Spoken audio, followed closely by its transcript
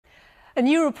A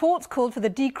new report called for the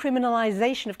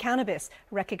decriminalisation of cannabis,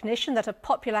 recognition that a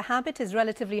popular habit is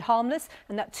relatively harmless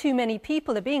and that too many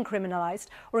people are being criminalised,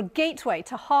 or a gateway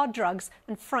to hard drugs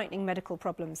and frightening medical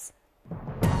problems.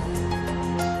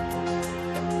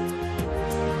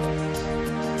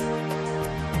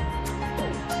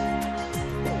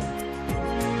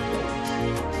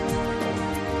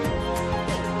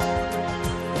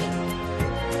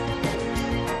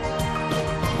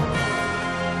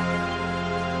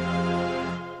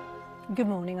 Good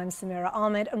morning, I'm Samira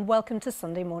Ahmed and welcome to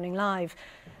Sunday Morning Live.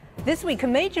 This week, a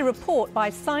major report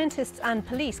by scientists and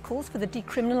police calls for the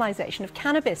decriminalisation of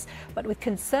cannabis, but with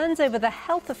concerns over the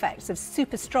health effects of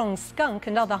super strong skunk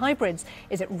and other hybrids.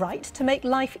 Is it right to make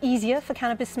life easier for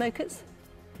cannabis smokers?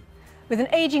 With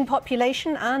an ageing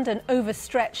population and an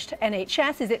overstretched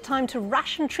NHS, is it time to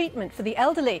ration treatment for the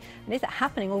elderly? And is it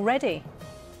happening already?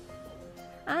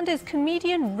 And is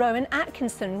comedian Rowan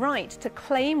Atkinson right to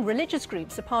claim religious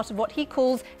groups are part of what he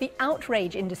calls the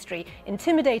outrage industry,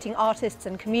 intimidating artists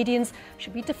and comedians?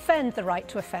 Should we defend the right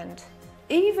to offend?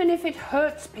 Even if it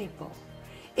hurts people,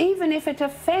 even if it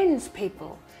offends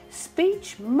people,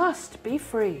 speech must be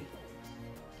free.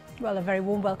 Well, a very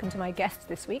warm welcome to my guests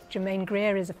this week. Germaine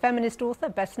Greer is a feminist author,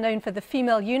 best known for The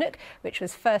Female Eunuch, which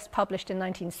was first published in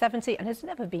 1970 and has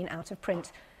never been out of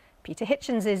print. Peter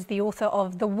Hitchens is the author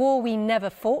of The War We Never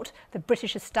Fought, The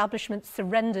British Establishment's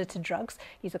Surrender to Drugs.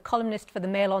 He's a columnist for the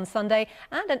Mail on Sunday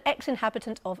and an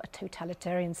ex-inhabitant of a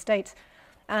totalitarian state.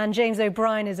 And James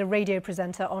O'Brien is a radio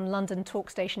presenter on London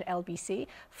talk station LBC.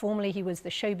 Formerly, he was the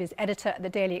showbiz editor at the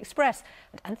Daily Express,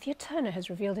 and Anthea Turner has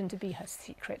revealed him to be her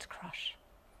secret crush.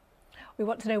 We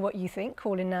want to know what you think.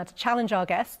 Call in now to challenge our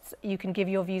guests. You can give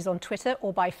your views on Twitter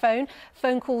or by phone.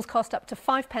 Phone calls cost up to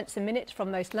 5 pence a minute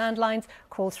from most landlines.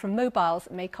 Calls from mobiles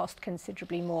may cost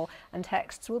considerably more, and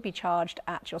texts will be charged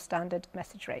at your standard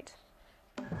message rate.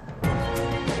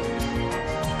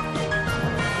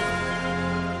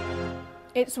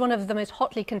 It's one of the most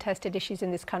hotly contested issues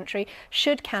in this country.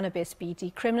 Should cannabis be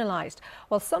decriminalised?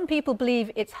 While some people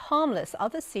believe it's harmless,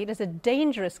 others see it as a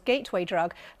dangerous gateway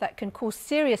drug that can cause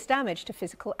serious damage to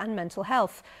physical and mental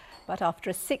health. But after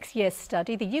a 6-year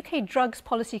study, the UK Drugs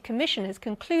Policy Commission has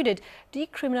concluded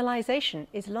decriminalisation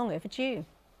is long overdue.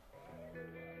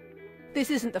 This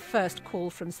isn't the first call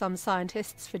from some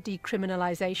scientists for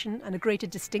decriminalisation and a greater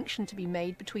distinction to be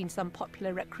made between some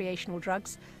popular recreational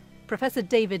drugs. Professor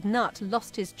David Nutt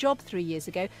lost his job 3 years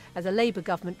ago as a Labour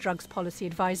government drugs policy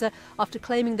advisor after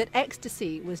claiming that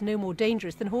ecstasy was no more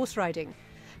dangerous than horse riding.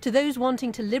 To those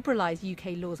wanting to liberalise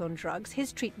UK laws on drugs,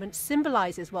 his treatment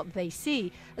symbolises what they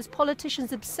see as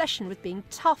politicians' obsession with being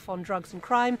tough on drugs and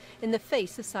crime in the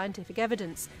face of scientific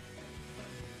evidence.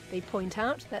 They point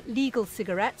out that legal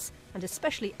cigarettes, and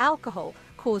especially alcohol,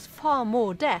 cause far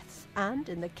more deaths and,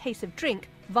 in the case of drink,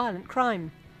 violent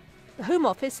crime. The Home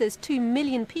Office says 2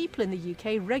 million people in the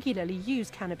UK regularly use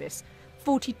cannabis.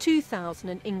 42,000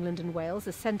 in England and Wales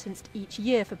are sentenced each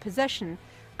year for possession,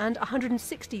 and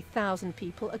 160,000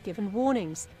 people are given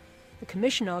warnings. The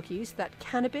Commission argues that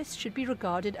cannabis should be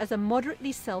regarded as a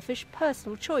moderately selfish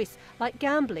personal choice, like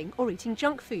gambling or eating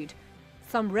junk food.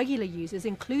 Some regular users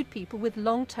include people with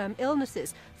long-term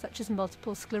illnesses, such as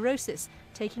multiple sclerosis,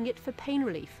 taking it for pain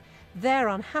relief. They're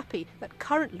unhappy that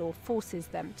current law forces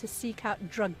them to seek out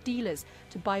drug dealers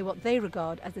to buy what they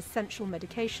regard as essential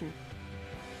medication.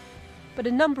 But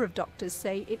a number of doctors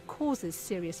say it causes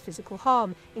serious physical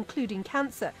harm, including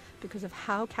cancer, because of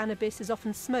how cannabis is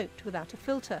often smoked without a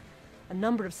filter. A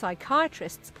number of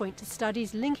psychiatrists point to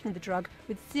studies linking the drug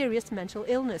with serious mental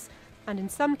illness, and in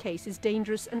some cases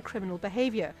dangerous and criminal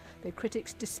behaviour, though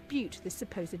critics dispute this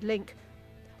supposed link.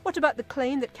 What about the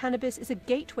claim that cannabis is a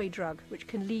gateway drug which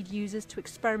can lead users to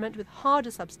experiment with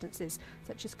harder substances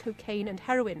such as cocaine and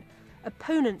heroin?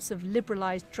 Opponents of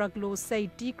liberalised drug laws say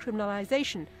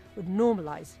decriminalisation would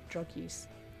normalise drug use.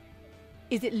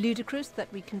 Is it ludicrous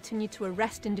that we continue to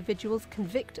arrest individuals,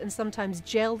 convict and sometimes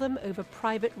jail them over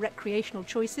private recreational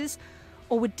choices?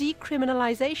 Or would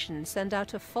decriminalisation send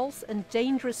out a false and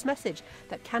dangerous message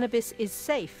that cannabis is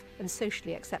safe and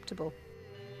socially acceptable?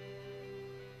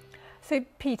 So,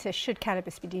 Peter, should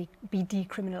cannabis be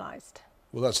decriminalised?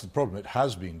 Well, that's the problem. It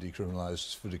has been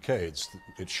decriminalised for decades.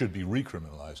 It should be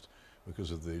recriminalised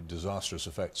because of the disastrous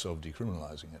effects of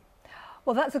decriminalising it.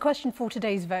 Well, that's the question for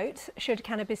today's vote. Should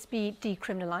cannabis be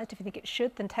decriminalised? If you think it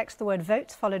should, then text the word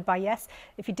vote followed by yes.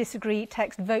 If you disagree,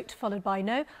 text vote followed by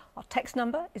no. Our text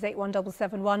number is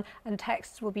 81771 and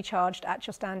texts will be charged at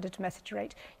your standard message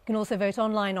rate. You can also vote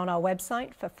online on our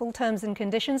website. For full terms and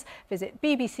conditions, visit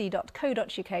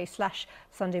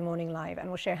bbc.co.uk/Sunday Morning Live, and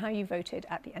we'll show how you voted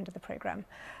at the end of the programme.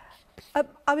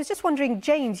 I was just wondering,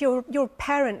 James, you're a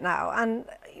parent now, and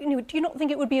do you not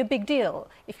think it would be a big deal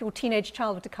if your teenage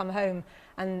child were to come home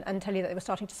and tell you that they were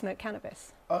starting to smoke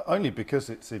cannabis? Only because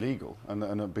it's illegal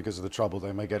and because of the trouble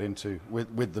they may get into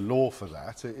with the law for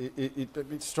that.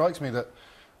 It strikes me that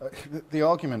the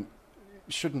argument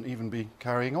shouldn't even be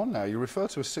carrying on now. You refer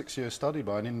to a 6-year study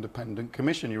by an independent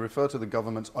commission. You refer to the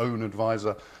government's own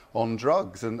advisor on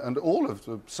drugs, and all of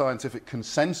the scientific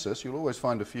consensus, you'll always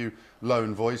find a few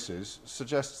lone voices,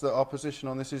 suggests that our position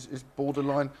on this is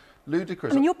borderline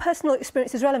ludicrous. I mean, your personal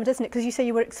experience is relevant, isn't it? Because you say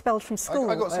you were expelled from school.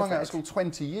 I got slung out of school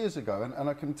 20 years ago, and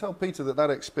I can tell Peter that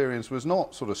experience was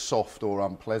not sort of soft or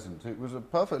unpleasant. It was a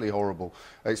perfectly horrible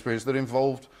experience that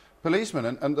involved policemen,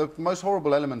 and the most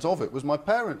horrible element of it was my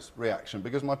parents' reaction,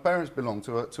 because my parents belonged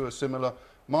to a similar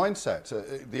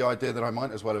mindset. The idea that I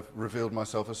might as well have revealed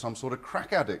myself as some sort of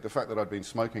crack addict, the fact that I'd been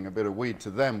smoking a bit of weed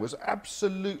to them was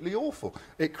absolutely awful.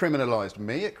 It criminalised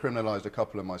me, it criminalised a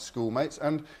couple of my schoolmates,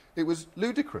 and it was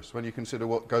ludicrous when you consider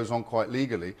what goes on quite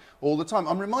legally all the time.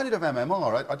 I'm reminded of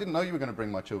MMR. I didn't know you were going to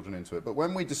bring my children into it, but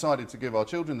when we decided to give our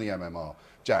children the MMR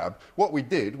jab, what we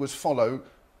did was follow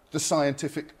the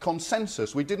scientific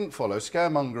consensus. We didn't follow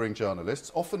scaremongering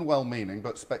journalists, often well-meaning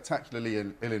but spectacularly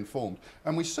ill-informed,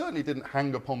 and we certainly didn't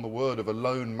hang upon the word of a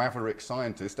lone maverick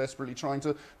scientist desperately trying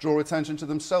to draw attention to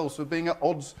themselves for being at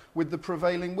odds with the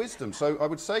prevailing wisdom. So I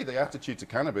would say the attitude to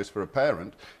cannabis for a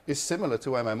parent is similar to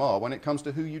MMR when it comes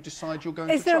to who you decide you're going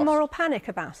to trust. Is there a moral panic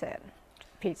about it,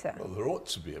 Peter? Well, there ought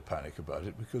to be a panic about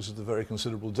it because of the very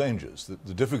considerable dangers.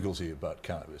 The difficulty about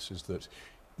cannabis is that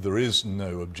there is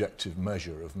no objective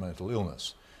measure of mental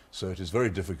illness. So it is very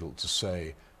difficult to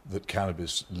say that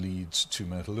cannabis leads to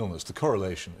mental illness. The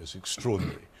correlation is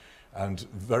extraordinary. And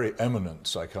very eminent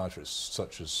psychiatrists,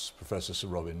 such as Professor Sir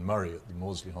Robin Murray at the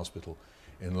Maudsley Hospital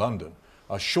in London,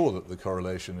 are sure that the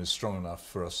correlation is strong enough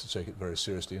for us to take it very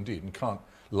seriously indeed and can't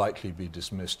likely be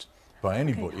dismissed by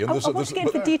anybody. Okay. I want to get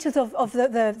into the details of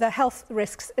the health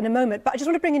risks in a moment, but I just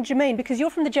want to bring in Germaine, because you're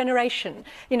from the generation,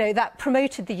 that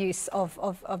promoted the use of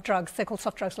drugs, so-called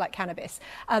soft drugs like cannabis,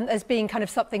 as being kind of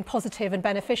something positive and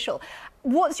beneficial.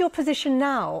 What's your position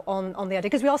now on the idea?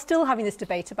 Because we are still having this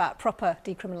debate about proper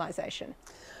decriminalisation.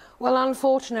 Well,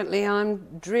 unfortunately, I'm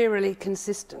drearily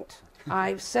consistent.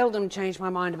 I seldom change my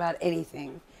mind about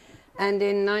anything. And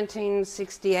in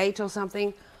 1968 or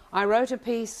something, I wrote a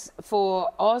piece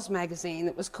for Oz magazine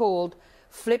that was called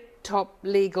Flip Top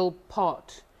Legal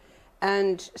Pot,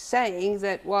 and saying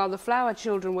that while the flower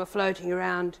children were floating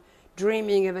around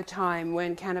dreaming of a time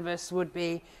when cannabis would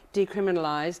be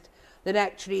decriminalised, that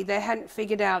actually they hadn't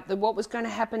figured out that what was going to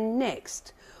happen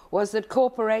next was that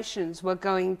corporations were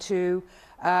going to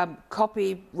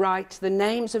copyright the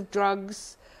names of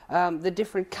drugs, the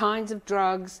different kinds of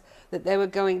drugs, that they were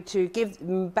going to give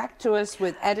them back to us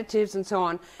with additives and so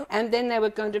on, and then they were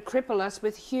going to cripple us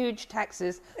with huge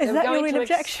taxes. Is that your real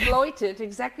objection? They were going to exploit it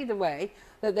exactly the way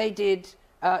that they did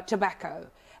tobacco.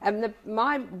 And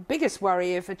my biggest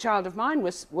worry if a child of mine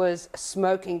was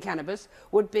smoking cannabis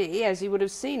would be, as you would have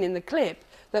seen in the clip,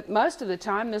 that most of the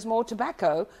time there's more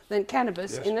tobacco than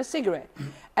cannabis in the cigarette.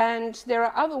 And there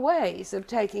are other ways of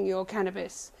taking your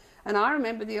cannabis. And I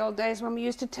remember the old days when we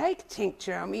used to take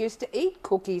tincture and we used to eat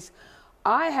cookies.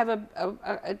 I have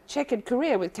a checkered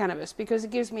career with cannabis because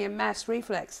it gives me a mass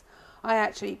reflex. I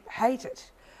actually hate it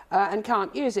and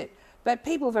can't use it. But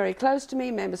people very close to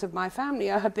me, members of my family,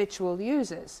 are habitual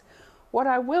users. What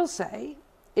I will say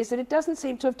is that it doesn't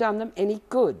seem to have done them any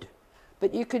good.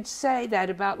 But you could say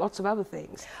that about lots of other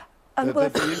things.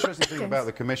 The interesting thing about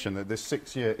the commission, that this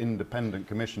 6-year independent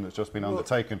commission that's just been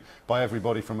undertaken by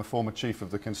everybody from a former chief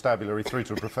of the constabulary through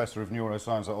to a professor of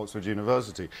neuroscience at Oxford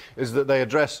University, is that they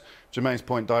address Germaine's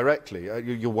point directly.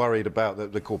 You're worried about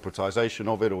the corporatisation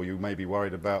of it, or you may be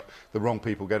worried about the wrong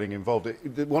people getting involved.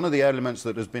 One of the elements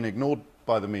that has been ignored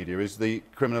by the media is the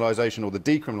criminalisation or the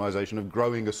decriminalisation of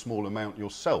growing a small amount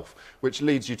yourself, which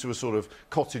leads you to a sort of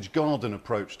cottage garden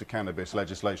approach to cannabis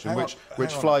legislation,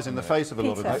 which flies in the face of a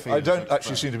lot of the fears. I don't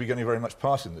actually seem to be getting very much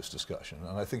part in this discussion,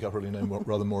 and I think I probably know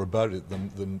rather more about it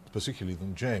particularly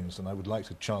than James, and I would like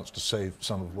a chance to say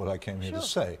some of what I came here to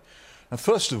say. And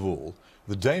first of all,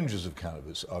 the dangers of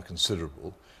cannabis are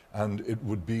considerable, and it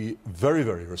would be very,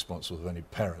 very responsible of any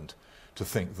parent to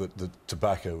think that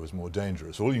tobacco was more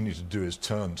dangerous. All you need to do is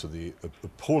turn to the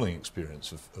appalling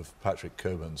experience of Patrick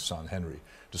Coburn's son Henry,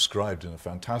 described in a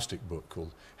fantastic book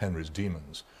called Henry's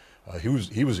Demons.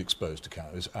 He was exposed to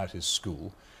cannabis at his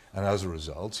school, and as a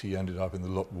result he ended up in the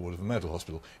locked ward of a mental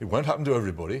hospital. It won't happen to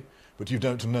everybody, but you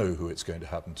don't know who it's going to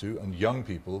happen to, and young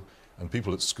people and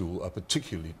people at school are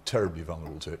particularly terribly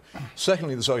vulnerable to it.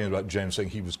 Secondly, this argument about James saying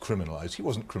he was criminalised. He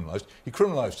wasn't criminalised. He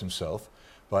criminalised himself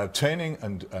by obtaining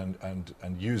and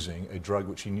using a drug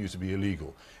which he knew to be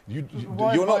illegal. You're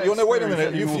Why is my not. Wait a experience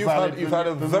minute. any more valid You've had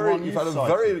a than the one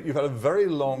very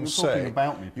long You're say. talking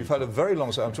about me, You've had a very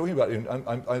long say. I'm talking about.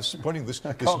 I'm pointing this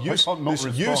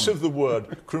use of the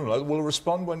word criminalised. We'll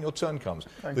respond when your turn comes.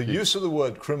 The use of the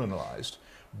word criminalised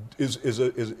is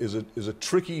a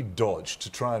tricky dodge to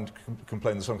try and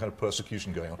complain there's some kind of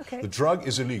persecution going on. Okay. The drug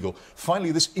is illegal.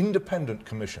 Finally, this independent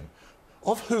commission.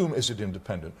 Of whom is it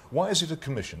independent? Why is it a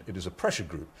commission? It is a pressure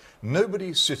group.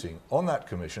 Nobody sitting on that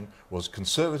commission was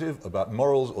conservative about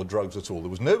morals or drugs at all. There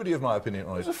was nobody of my opinion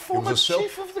on it. It was a former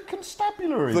chief of the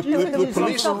constabulary. The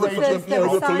police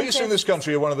in this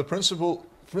country are one of the principal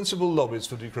lobbies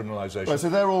for decriminalisation. Right, so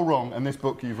they're all wrong, and this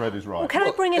book you've read is right. Well, can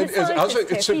I bring in a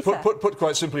scientist here, Peter? Put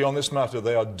quite simply on this matter,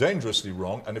 they are dangerously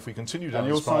wrong, and if we continue down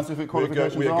this path... And your scientific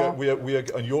qualifications are?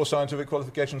 And your scientific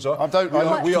qualifications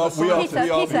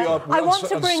are? I want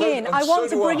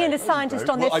to bring in a scientist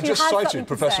on this who has something to say. I just cited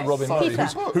Professor Robin Murray,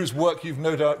 whose work you've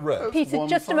no doubt read. Peter,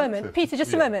 just a moment.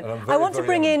 I want to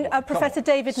bring in Professor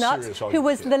David Nutt, who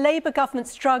was the Labour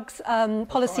government's drugs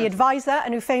policy advisor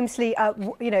and who famously,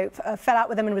 fell out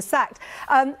with them and was sacked.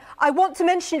 I want to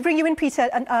bring you in, Peter,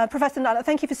 and Professor Nutt.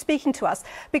 Thank you for speaking to us,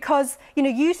 because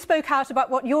you spoke out about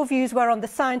what your views were on the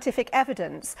scientific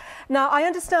evidence. Now, I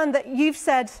understand that you've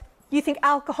said you think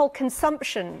alcohol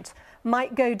consumption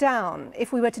might go down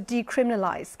if we were to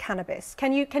decriminalise cannabis.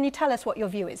 Can you tell us what your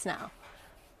view is now?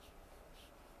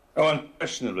 Oh,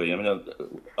 unquestionably. I mean,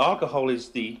 alcohol is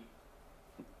the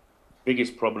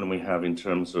biggest problem we have in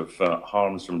terms of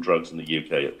harms from drugs in the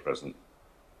UK at present.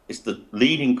 It's the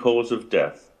leading cause of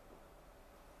death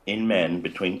in men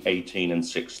between 18 and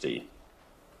 60.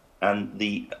 And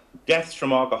the deaths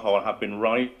from alcohol have been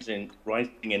rising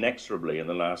inexorably in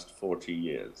the last 40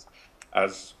 years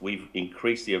as we've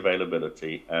increased the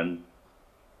availability and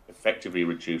effectively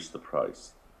reduced the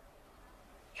price.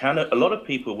 A lot of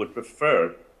people would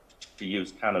prefer to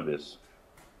use cannabis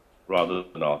rather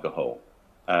than alcohol.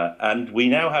 And we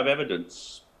now have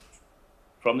evidence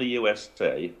from the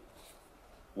USA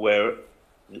where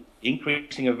the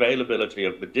increasing availability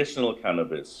of medicinal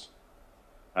cannabis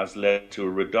has led to a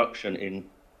reduction in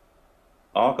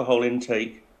alcohol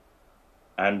intake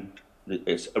and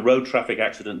road traffic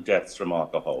accident deaths from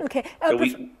alcohol. Okay,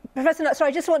 Professor Nutt, sorry,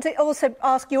 I just want to also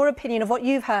ask your opinion of what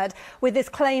you've heard with this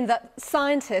claim that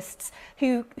scientists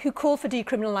who call for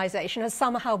decriminalisation are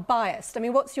somehow biased. I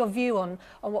mean, what's your view on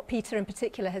what Peter in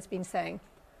particular has been saying?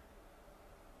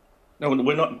 No,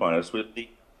 we're not biased. The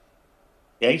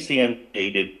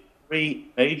ACMD did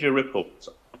 3 major reports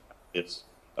on this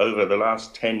over the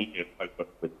last 10 years.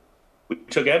 We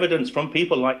took evidence from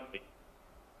people like me,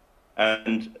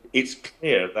 and it's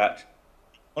clear that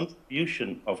the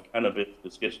contribution of cannabis to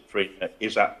schizophrenia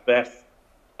is at best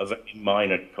a very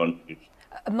minor contribution.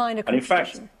 A minor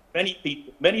contribution. And in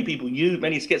fact,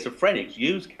 many schizophrenics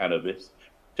use cannabis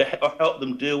to help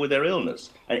them deal with their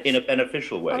illness in a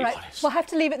beneficial way. All right. We'll have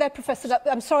to leave it there, Professor.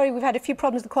 I'm sorry we've had a few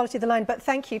problems with the quality of the line, but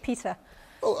thank you, Peter.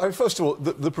 Well, first of all,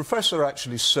 the professor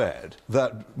actually said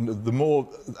that the more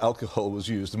alcohol was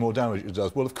used, the more damage it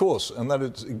does. Well, of course, and that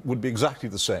it would be exactly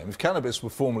the same. If cannabis were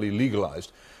formally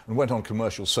legalised and went on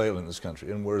commercial sale in this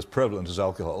country and were as prevalent as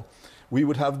alcohol, we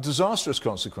would have disastrous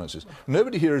consequences.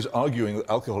 Nobody here is arguing that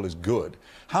alcohol is good.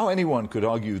 How anyone could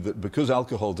argue that because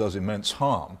alcohol does immense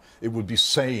harm, it would be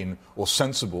sane or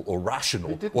sensible or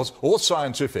rational or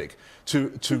scientific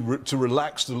to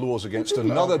relax the laws against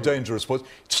another dangerous sport?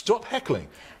 Stop heckling.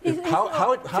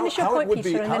 How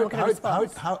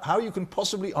you can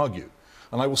possibly argue,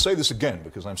 and I will say this again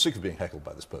because I'm sick of being heckled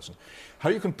by this person, how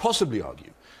you can possibly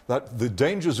argue that the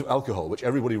dangers of alcohol, which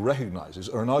everybody recognises,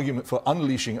 are an argument for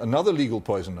unleashing another legal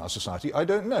poison in our society, I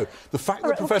don't know. The fact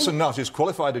that Professor Nutt is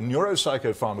qualified in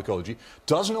neuropsychopharmacology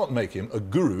does not make him a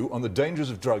guru on the dangers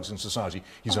of drugs in society.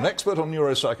 He's an expert on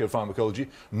neuropsychopharmacology,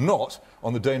 not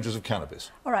on the dangers of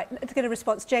cannabis. All right, let's get a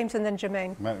response. All and then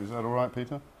Germaine. Matt, is that all right,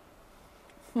 Peter?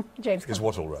 James, is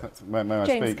what all right? May I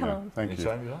James, speak come now? on. Thank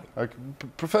you.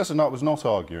 Professor Nutt was not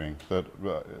arguing that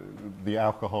the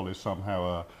alcohol is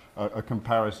somehow a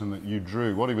comparison that you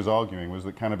drew. What he was arguing was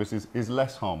that cannabis is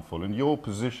less harmful, and your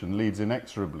position leads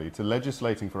inexorably to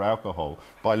legislating for alcohol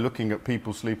by looking at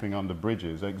people sleeping under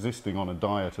bridges, existing on a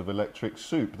diet of electric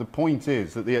soup. The point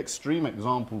is that the extreme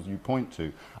examples you point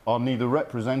to are neither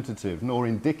representative nor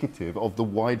indicative of the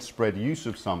widespread use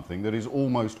of something that is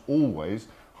almost always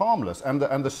harmless, and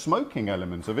the smoking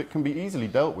element of it can be easily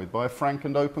dealt with by a frank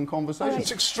and open conversation.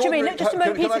 It's extraordinary.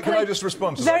 Germaine, Can I just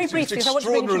respond to very that? briefly, It's I want to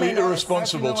bring extraordinarily Germaine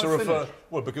irresponsible to refer.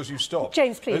 Well, because you stopped.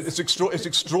 James, please. It's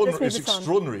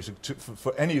extraordinary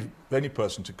for any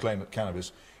person to claim that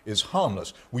cannabis is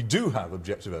harmless. We do have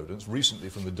objective evidence recently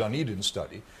from the Dunedin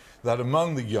study that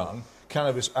among the young,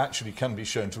 cannabis actually can be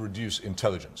shown to reduce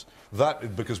intelligence.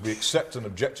 That, because we accept an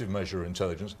objective measure of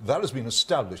intelligence, that has been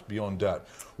established beyond doubt.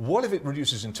 What if it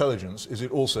reduces intelligence is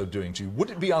it also doing to you? Would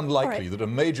it be unlikely that a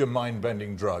major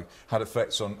mind-bending drug had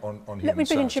effects on human Let me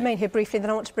bring in sanity? Germaine here briefly, then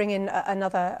I want to bring in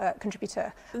another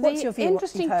contributor. What's your view? The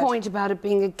interesting point about it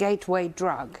being a gateway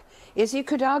drug is you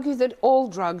could argue that all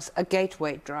drugs are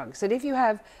gateway drugs. That if you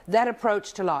have that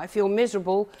approach to life, you're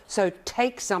miserable, so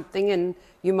take something and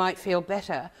you might feel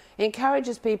better. It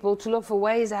encourages people to look for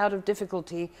ways out of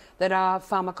difficulty that are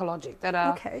pharmacologic, that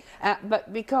are... Okay.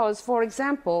 But because, for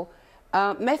example,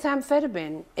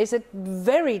 methamphetamine is a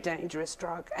very dangerous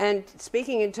drug. And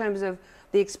speaking in terms of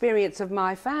the experience of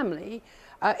my family,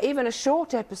 even a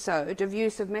short episode of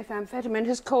use of methamphetamine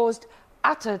has caused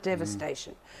utter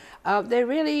devastation. There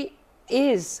really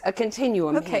is a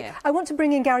continuum here. I want to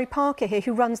bring in Gary Parker here,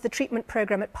 who runs the treatment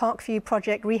programme at Parkview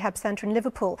Project Rehab Centre in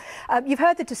Liverpool. You've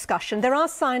heard the discussion. There are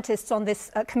scientists on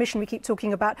this commission we keep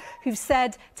talking about who've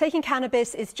said taking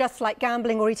cannabis is just like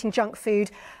gambling or eating junk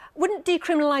food. Wouldn't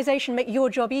decriminalisation make your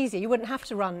job easier? You wouldn't have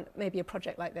to run maybe a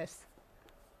project like this.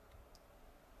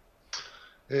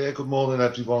 Good morning,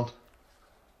 everyone.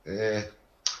 I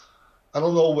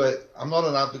don't know, I'm not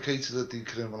an advocate of the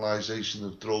decriminalisation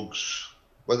of drugs.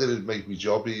 Whether it'd make my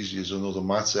job easier is another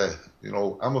matter. You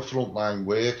know, I'm a frontline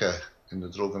worker in the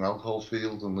drug and alcohol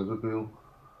field in Liverpool,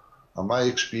 and my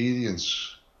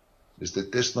experience is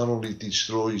that this not only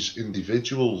destroys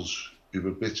individuals who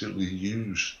habitually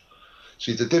use.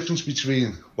 See, the difference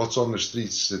between what's on the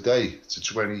streets today to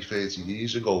 20, 30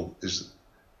 years ago is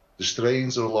the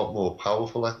strains are a lot more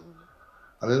powerful, and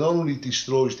it not only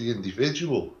destroys the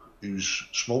individual who's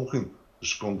smoking the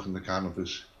skunk and the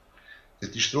cannabis,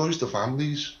 it destroys the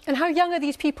families. And how young are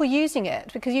these people using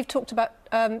it? Because you've talked about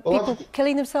people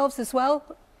killing themselves as well.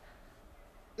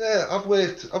 Yeah, I've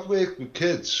worked with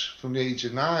kids from the age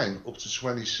of 9 up to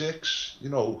 26. You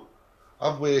know,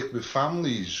 I've worked with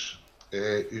families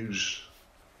whose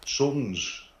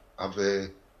sons have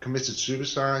committed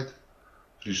suicide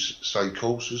through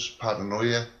psychosis,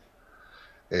 paranoia.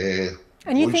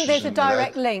 And you think there's a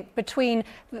direct link between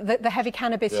the heavy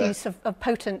cannabis use of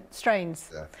potent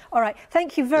strains? Yeah. All right.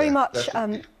 Thank you very much,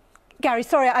 Gary.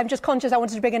 Sorry, I'm just conscious I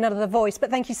wanted to bring in another voice, but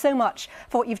thank you so much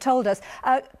for what you've told us.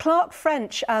 Clark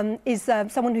French is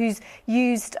someone who's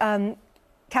used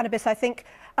cannabis, I think,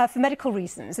 for medical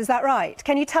reasons. Is that right?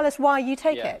 Can you tell us why you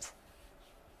take it?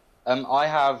 I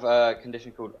have a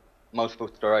condition called multiple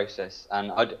sclerosis,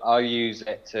 and I use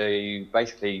it to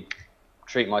basically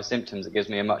treat my symptoms. It gives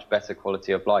me a much better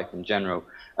quality of life in general.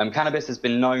 Cannabis has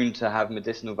been known to have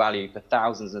medicinal value for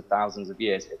thousands and thousands of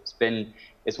years.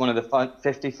 It's one of the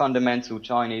 50 fundamental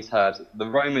Chinese herbs. The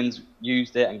Romans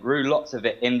used it and grew lots of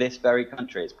it in this very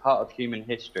country. It's part of human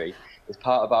history. It's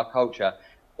part of our culture.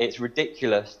 It's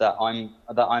ridiculous that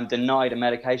I'm denied a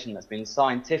medication that's been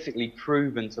scientifically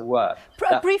proven to work.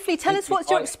 Briefly, tell us what's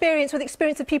your experience with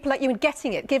of people like you in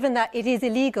getting it, given that it is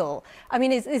illegal. I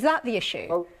mean, is that the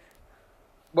issue?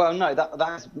 Well, no,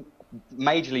 that's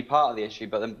majorly part of the issue,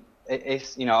 but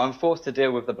it's, you know, I'm forced to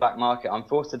deal with the black market. I'm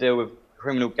forced to deal with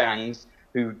criminal gangs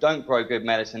who don't grow good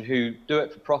medicine, who do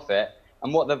it for profit.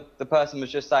 And what the person was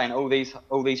just saying, all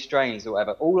these strains or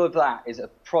whatever, all of that is a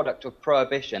product of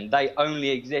prohibition. They only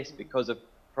exist because of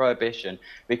prohibition,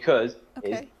 because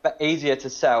it's easier to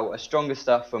sell a stronger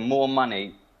stuff for more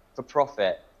money for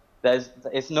profit.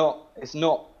 It's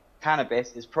not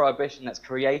cannabis, it's prohibition that's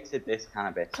created this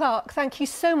cannabis. Clark, thank you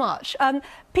so much.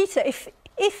 Peter,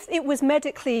 if it was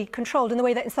medically controlled in the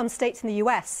way that in some states in the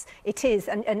US it is,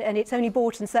 and it's only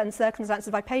bought in certain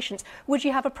circumstances by patients, would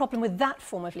you have a problem with that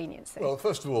form of leniency? Well,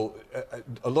 first of all,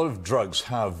 a lot of drugs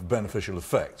have beneficial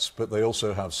effects, but they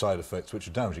also have side effects which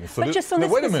are damaging. But just on this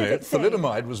wait a minute, thing.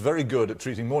 thalidomide was very good at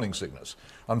treating morning sickness.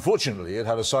 Unfortunately, it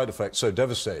had a side effect so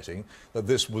devastating that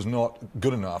this was not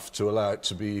good enough to allow it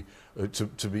to be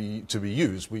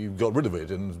used. We got rid of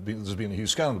it, and there's been a huge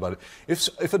scandal about it.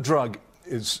 If a drug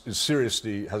has a serious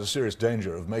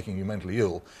danger of making you mentally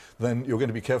ill, then you're going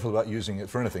to be careful about using it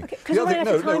for anything. Okay, because we're running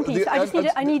out of time, Peter.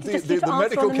 I need to answer on the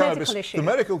medical issue. The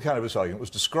medical cannabis argument was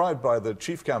described by the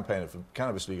chief campaigner for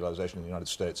cannabis legalization in the United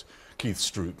States, Keith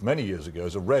Stroop, many years ago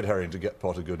as a red herring to get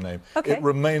pot a good name. Okay. It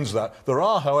remains that. There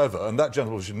are, however, and that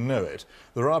gentleman should know it,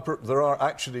 there are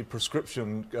actually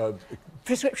prescription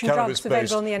drugs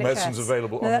available on the NHS. Medicines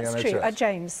available on the NHS. That's true.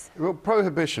 James. Well,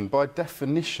 prohibition, by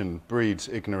definition, breeds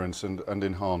ignorance and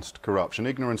enhanced corruption.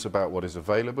 Ignorance about what is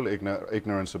available,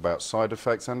 ignorance about side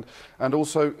effects, and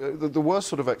also the worst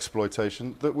sort of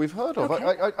exploitation that we've heard of.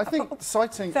 Okay. I think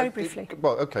citing... Very briefly.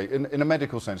 Well, OK, in a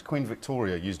medical sense, Queen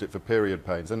Victoria used it for period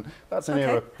pains, and that's an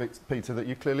era, Peter, that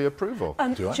you clearly approve of.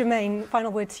 Germaine,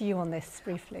 final word to you on this,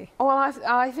 briefly. Well,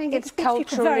 I think it's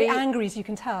culturally... very angry, as you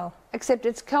can tell. Except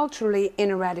it's culturally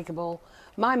ineradicable.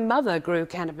 My mother grew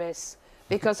cannabis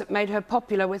because it made her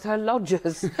popular with her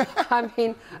lodgers. I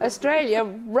mean, Australia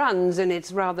runs in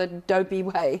its rather dopey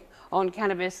way on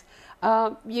cannabis.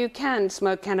 You can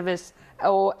smoke cannabis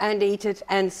and eat it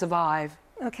and survive.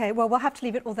 OK, well, we'll have to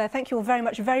leave it all there. Thank you all very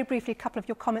much. Very briefly, a couple of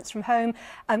your comments from home.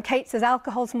 Kate says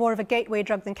alcohol's more of a gateway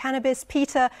drug than cannabis.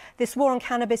 Peter, this war on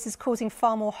cannabis is causing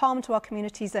far more harm to our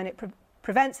communities than it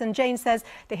prevents. And Jane says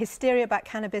the hysteria about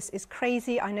cannabis is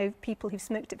crazy. I know people who've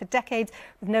smoked it for decades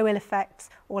with no ill effects,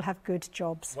 all have good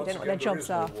jobs. We don't know what their jobs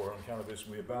are. There is no war on cannabis.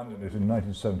 We abandoned it in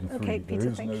 1973. Okay, Peter,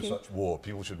 there is no such war.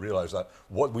 People should realise that.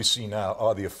 What we see now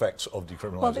are the effects of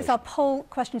decriminalisation. Well, it's our poll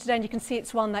question today, and you can see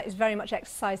it's one that is very much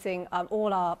exercising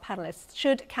all our panellists.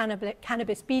 Should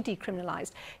cannabis be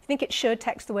decriminalised? If you think it should,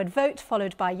 text the word vote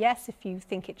followed by yes. If you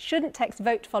think it shouldn't, text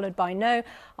vote followed by no.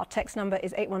 Our text number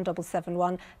is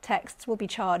 81771. Texts will be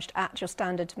charged at your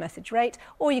standard message rate,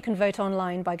 or you can vote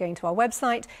online by going to our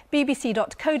website,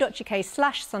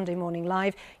 bbc.co.uk/Sunday Morning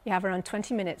Live. You have around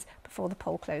 20 minutes before the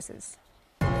poll closes.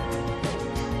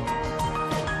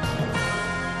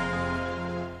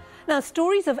 Now,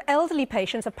 stories of elderly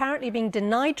patients apparently being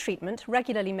denied treatment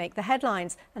regularly make the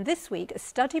headlines. And this week, a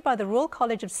study by the Royal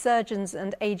College of Surgeons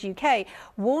and Age UK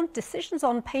warned decisions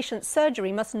on patient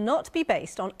surgery must not be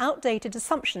based on outdated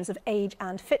assumptions of age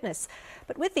and fitness.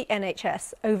 But with the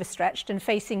NHS overstretched and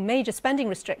facing major spending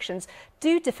restrictions,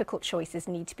 do difficult choices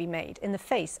need to be made in the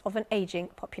face of an ageing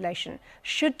population?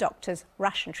 Should doctors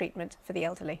ration treatment for the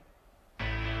elderly?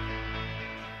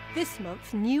 This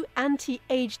month, new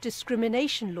anti-age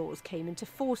discrimination laws came into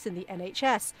force in the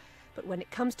NHS. But when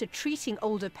it comes to treating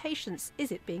older patients,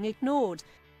 is it being ignored?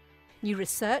 New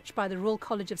research by the Royal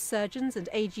College of Surgeons and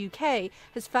Age UK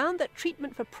has found that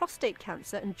treatment for prostate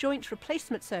cancer and joint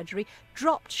replacement surgery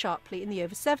dropped sharply in the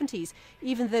over 70s,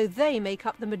 even though they make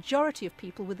up the majority of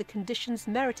people with the conditions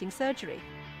meriting surgery.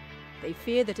 They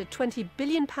fear that a £20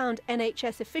 billion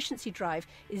NHS efficiency drive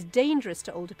is dangerous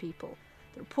to older people.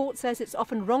 The report says it's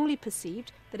often wrongly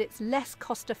perceived that it's less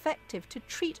cost-effective to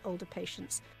treat older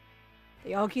patients.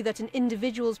 They argue that an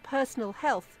individual's personal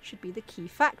health should be the key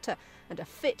factor, and a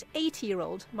fit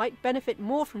 80-year-old might benefit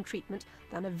more from treatment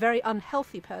than a very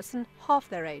unhealthy person half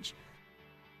their age.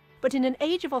 But in an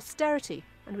age of austerity,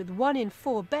 and with 1 in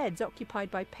 4 beds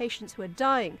occupied by patients who are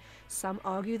dying, some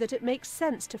argue that it makes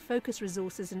sense to focus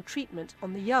resources and treatment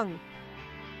on the young.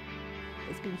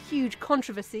 There's been huge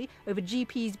controversy over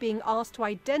GPs being asked to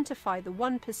identify the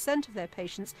 1% of their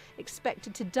patients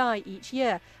expected to die each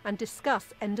year and discuss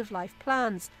end-of-life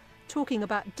plans. Talking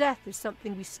about death is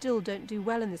something we still don't do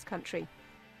well in this country.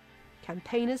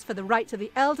 Campaigners for the rights of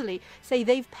the elderly say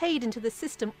they've paid into the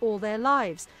system all their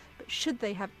lives, but should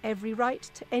they have every right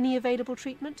to any available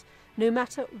treatment, no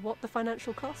matter what the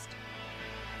financial cost?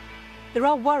 There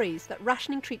are worries that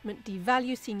rationing treatment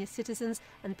devalues senior citizens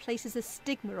and places a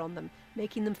stigma on them,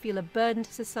 making them feel a burden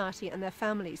to society and their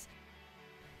families.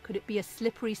 Could it be a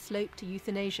slippery slope to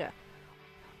euthanasia?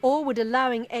 Or would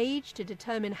allowing age to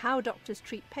determine how doctors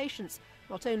treat patients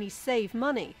not only save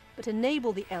money, but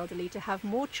enable the elderly to have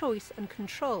more choice and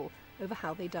control over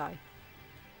how they die?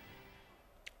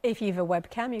 If you have a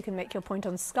webcam, you can make your point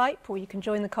on Skype, or you can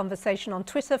join the conversation on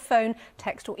Twitter, phone,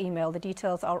 text or email. The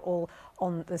details are all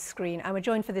on the screen. And we're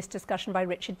joined for this discussion by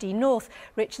Richard D. North.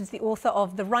 Richard's the author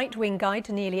of The Right-Wing Guide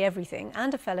to Nearly Everything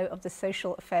and a fellow of the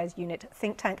Social Affairs Unit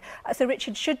think tank. So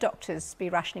Richard, should doctors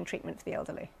be rationing treatment for the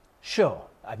elderly? Sure.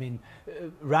 I mean,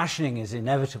 rationing is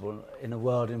inevitable in a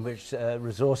world in which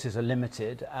resources are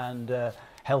limited and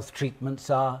health treatments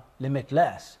are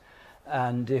limitless.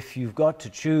 And if you've got to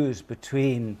choose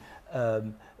between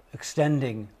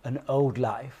extending an old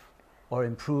life or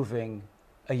improving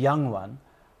a young one,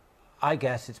 I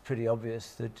guess it's pretty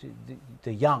obvious that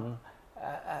the young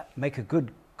make a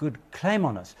good claim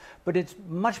on us. But it's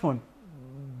much more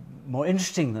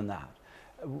interesting than that.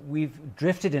 we've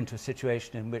drifted into a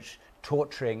situation in which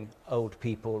torturing old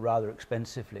people rather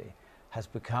expensively has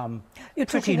become You're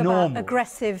pretty talking normal. about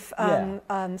aggressive sort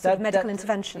of medical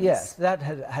interventions. Yes, that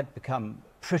had become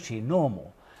pretty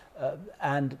normal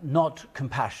and not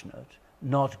compassionate,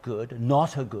 not good,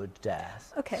 not a good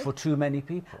death for too many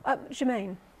people.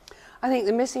 Germaine? I think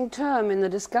the missing term in the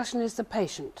discussion is the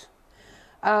patient.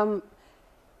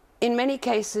 In many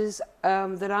cases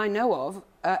that I know of,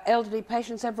 elderly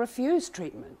patients have refused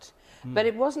treatment, but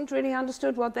it wasn't really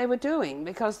understood what they were doing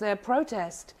because their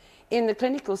protest in the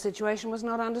clinical situation was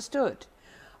not understood.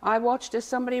 I watched as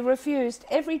somebody refused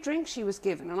every drink she was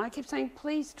given, and I kept saying,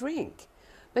 please drink.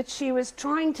 But she was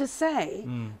trying to say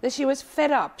that she was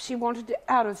fed up, she wanted it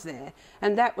out of there,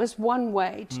 and that was one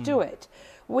way to do it.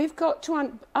 We've got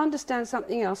to understand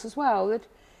something else as well, that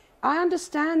I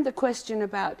understand the question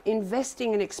about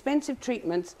investing in expensive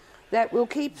treatments that will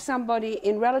keep somebody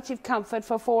in relative comfort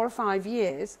for 4 or 5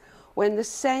 years, when the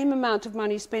same amount of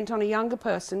money spent on a younger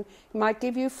person might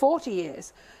give you 40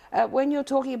 years. When you're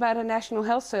talking about a national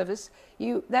health service,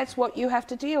 that's what you have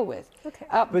to deal with. Okay.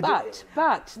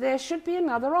 But there should be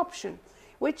another option,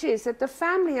 which is that the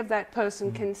family of that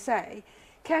person can say,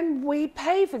 can we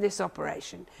pay for this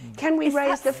operation? Can we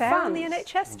raise the funds? On the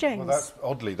NHS, James?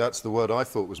 Well, that's the word I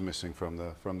thought was missing from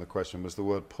the question, was the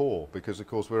word poor, because of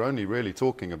course we're only really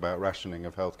talking about rationing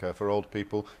of healthcare for old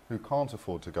people who can't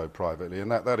afford to go privately,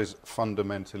 and that is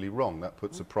fundamentally wrong. That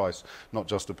puts a price not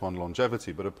just upon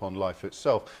longevity but upon life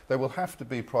itself. There will have to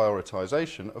be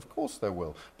prioritisation, of course there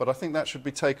will, but I think that should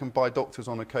be taken by doctors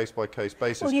on a case-by-case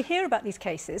basis. Well, you hear about these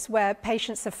cases where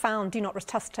patients have found do not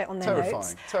resuscitate on their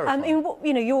notes.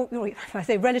 Terrifying. You're I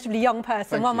say, relatively young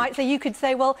person. One might say, you could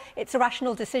say, well, it's a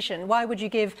rational decision. Why would you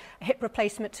give a hip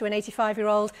replacement to an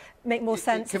 85-year-old? Make more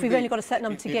sense if we've only got a certain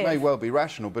number to give. It may well be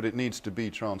rational, but it needs to be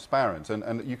transparent,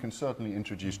 and you can certainly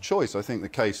introduce choice. I think the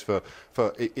case for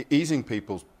easing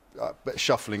people's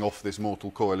shuffling off this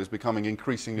mortal coil is becoming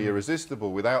increasingly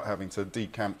irresistible without having to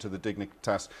decamp to the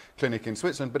Dignitas clinic in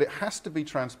Switzerland, but it has to be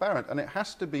transparent and it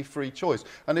has to be free choice.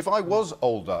 And if I was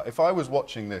older, if I was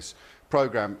watching this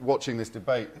programme, watching this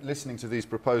debate, listening to these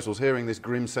proposals, hearing this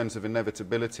grim sense of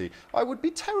inevitability, I would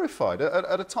be terrified.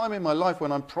 At a time in my life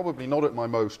when I'm probably not at my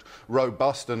most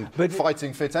robust and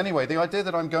fighting fit anyway, the idea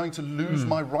that I'm going to lose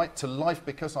my right to life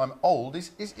because I'm old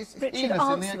is heinous in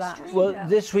the extreme. Well,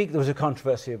 this week there was a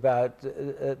controversy about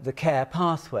the care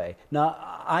pathway. Now,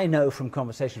 I know from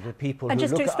conversations with people who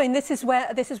just to explain, this is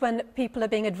when people are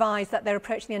being advised that they're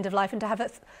approaching the end of life and to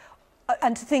have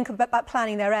and to think about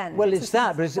planning their end. Well, it's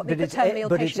that, but it's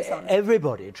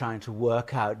everybody trying to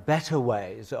work out better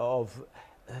ways of,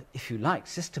 if you like,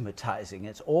 systematising.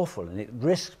 It's awful and it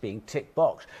risks being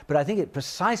tick-boxed. But I think it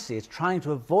precisely is trying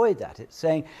to avoid that. It's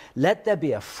saying, let there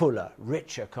be a fuller,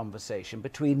 richer conversation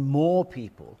between more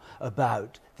people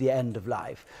about the end of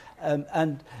life.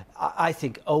 And I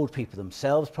think old people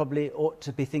themselves probably ought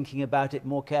to be thinking about it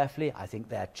more carefully. I think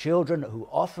their children, who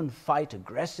often fight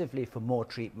aggressively for more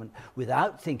treatment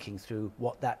without thinking through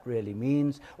what that really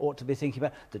means, ought to be thinking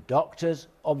about. The doctors,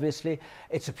 obviously.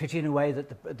 It's a pity in a way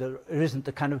that there isn't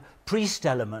the kind of priest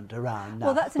element around now.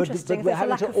 Well, that's interesting. But we're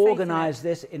having to organise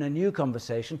this in a new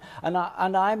conversation, and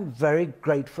I'm very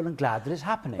grateful and glad that it's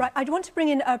happening. Right, I want to bring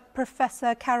in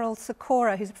Professor Carol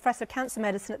Sikora, who's a Professor of Cancer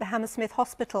Medicine at the Hammersmith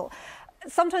Hospital.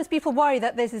 Sometimes people worry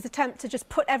that there's this attempt to just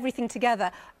put everything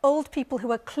together. Old people who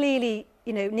are clearly,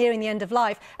 nearing the end of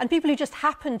life, and people who just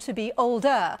happen to be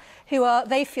older, who are,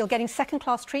 they feel, getting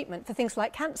second-class treatment for things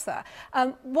like cancer.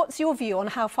 What's your view on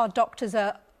how far doctors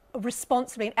are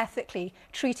responsibly and ethically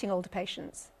treating older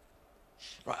patients?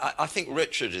 Right, I think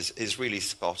Richard is really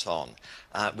spot on.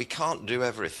 We can't do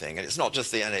everything, and it's not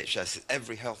just the NHS, it's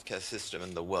every healthcare system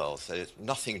in the world, so it's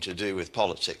nothing to do with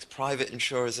politics. Private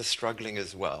insurers are struggling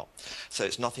as well, so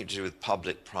it's nothing to do with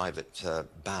public-private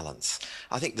balance.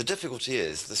 I think the difficulty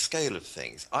is the scale of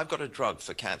things. I've got a drug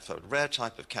for cancer, a rare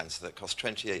type of cancer that costs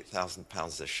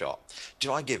 £28,000 a shot.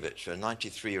 Do I give it to a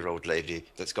 93-year-old lady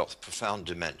that's got profound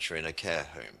dementia in a care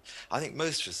home? I think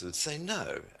most of us would say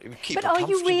no. But are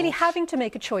you really having to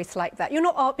make a choice like that? You're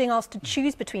not being asked to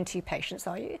choose between two patients,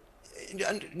 are you?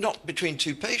 And not between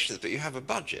two patients, but you have a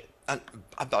budget. And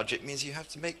a budget means you have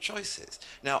to make choices.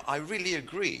 Now, I really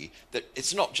agree that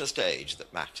it's not just age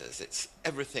that matters, it's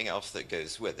everything else that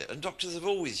goes with it. And doctors have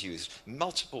always used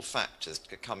multiple factors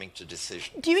coming to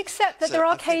decisions. Do you accept that there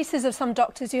are cases of some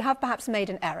doctors who have perhaps made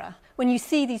an error when you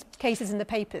see these cases in the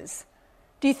papers?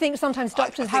 Do you think sometimes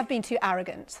doctors have been too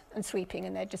arrogant and sweeping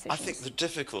in their decisions? I think the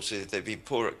difficulty is they've been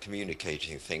poor at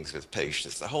communicating things with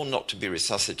patients. The whole not to be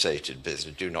resuscitated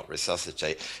business, do not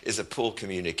resuscitate, is a poor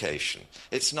communication.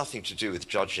 It's nothing to do with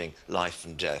judging life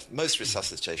and death. Most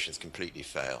resuscitations completely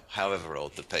fail, however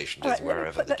old the patient is,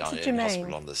 wherever they're done, in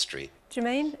hospital, on the street.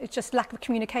 Germaine, it's just lack of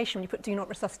communication when you put do not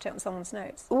resuscitate on someone's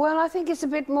notes. Well, I think it's a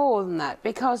bit more than that,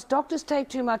 because doctors take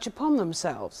too much upon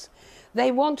themselves.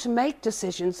 They want to make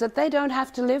decisions that they don't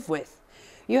have to live with.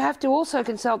 You have to also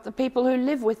consult the people who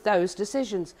live with those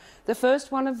decisions. The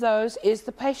first one of those is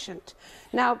the patient.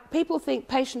 Now, people think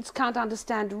patients can't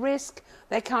understand risk,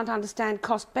 they can't understand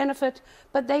cost-benefit,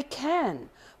 but they can.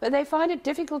 But they find it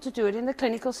difficult to do it in the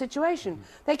clinical situation.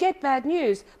 They get bad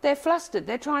news, they're flustered,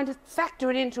 they're trying to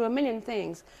factor it into a million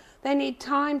things. They need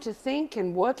time to think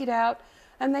and work it out,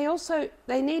 and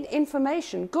they need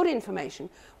information, good information.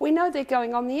 We know they're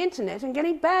going on the internet and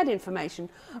getting bad information.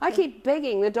 Okay. I keep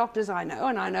begging the doctors I know,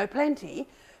 and I know plenty,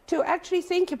 to actually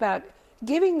think about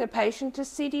giving the patient a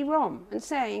CD-ROM and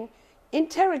saying,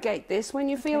 interrogate this when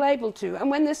you feel able to, and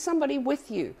when there's somebody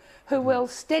with you who will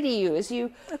steady you as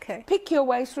you pick your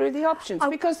way through the options,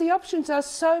 because the options are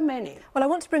so many. Well, I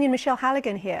want to bring in Michelle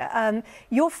Halligan here.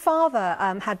 Your father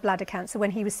had bladder cancer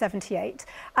when he was 78,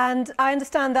 and I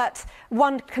understand that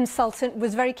one consultant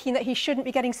was very keen that he shouldn't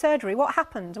be getting surgery. What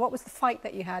happened? What was the fight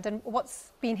that you had, and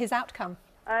what's been his outcome?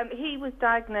 He was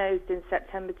diagnosed in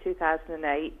September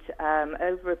 2008.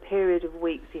 Over a period of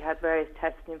weeks, he had various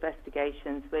tests and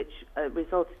investigations, which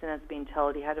resulted in us being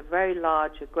told he had a very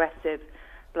large, aggressive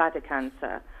bladder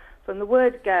cancer. From the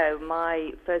word go,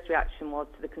 my first reaction was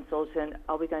to the consultant,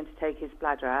 are we going to take his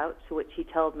bladder out? To which he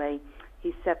told me,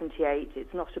 he's 78,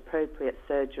 it's not appropriate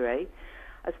surgery.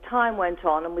 As time went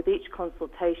on, and with each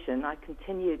consultation, I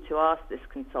continued to ask this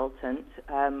consultant,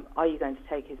 are you going to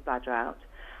take his bladder out?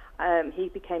 He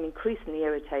became increasingly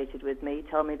irritated with me. He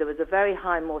told me there was a very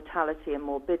high mortality and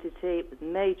morbidity. It was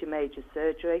major, major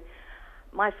surgery.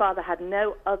 My father had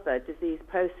no other disease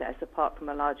process apart from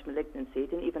a large malignancy. He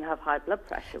didn't even have high blood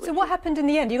pressure. So what happened in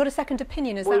the end? You got a second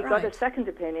opinion, is that right? We got a second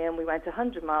opinion. We went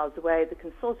 100 miles away. The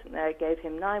consultant there gave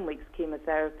him 9 weeks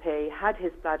chemotherapy, had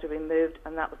his bladder removed,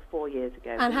 and that was 4 years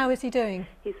ago. And how is he doing?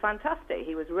 He's fantastic.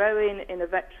 He was rowing in a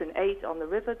Veteran 8 on the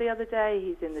river the other day.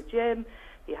 He's in the gym.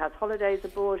 He has holidays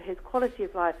abroad. His quality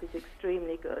of life is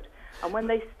extremely good. And when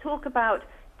they talk about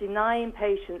denying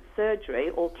patients surgery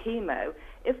or chemo,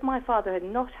 if my father had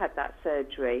not had that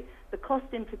surgery, the cost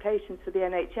implications for the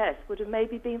NHS would have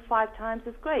maybe been 5 times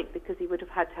as great, because he would have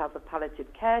had to have a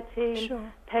palliative care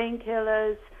team,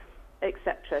 painkillers,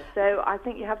 etc. So I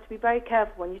think you have to be very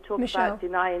careful when you talk about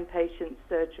denying patients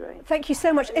surgery. Thank you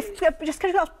so much. Just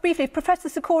can I ask briefly, if Professor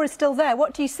Sikora is still there,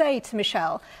 what do you say to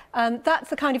Michelle? That's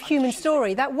the kind of human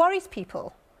story that worries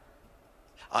people.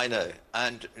 I know,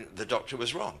 and the doctor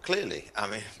was wrong, clearly. I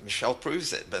mean, Michelle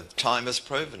proves it, but time has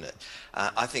proven it.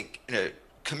 I think,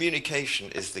 communication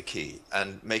is the key,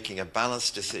 and making a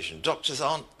balanced decision. Doctors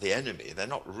aren't the enemy. They're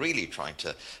not really trying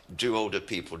to do older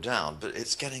people down, but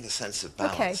it's getting a sense of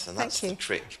balance, and that's the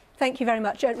trick. Thank you very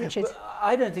much. Richard.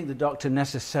 I don't think the doctor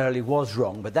necessarily was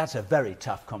wrong, but that's a very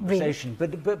tough conversation.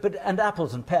 Really? But and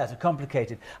apples and pears are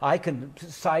complicated. I can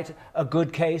cite a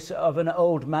good case of an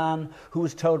old man who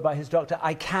was told by his doctor,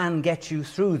 I can get you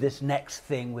through this next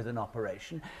thing with an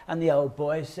operation. And the old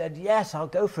boy said, yes, I'll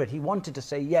go for it. He wanted to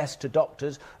say yes to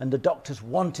doctors, and the doctors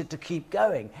wanted to keep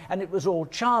going. And it was all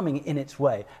charming in its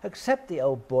way, except the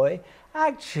old boy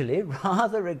actually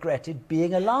rather regretted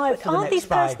being alive for the next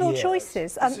 5 years. Aren't these personal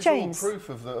choices? James? This is all proof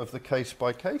of the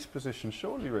case-by-case position,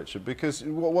 surely, Richard, because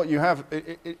what you have,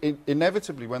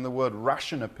 inevitably, when the word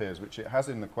ration appears, which it has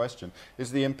in the question,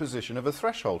 is the imposition of a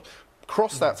threshold.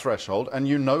 Cross that threshold and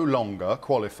you no longer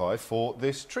qualify for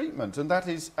this treatment, and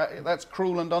that's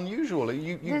cruel and unusual.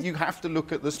 You have to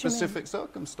look at the specific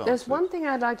circumstances. There's one thing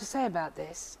I'd like to say about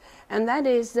this, and that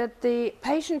is that the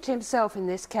patient himself in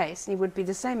this case, and he would be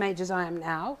the same age as I am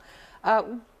now,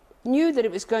 knew that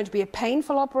it was going to be a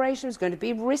painful operation, it was going to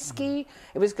be risky,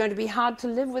 it was going to be hard to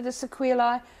live with the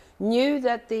sequelae, knew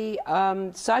that the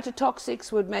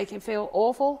cytotoxics would make him feel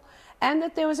awful, and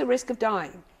that there was a risk of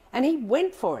dying. And he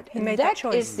went for it. He made that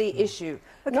choice. That is the issue,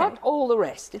 not all the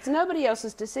rest. It's nobody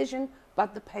else's decision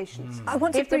but the patient's.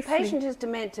 If the patient is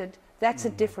demented, that's a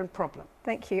different problem.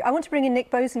 Thank you. I want to bring in Nick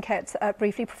Bosanquet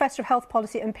briefly, Professor of Health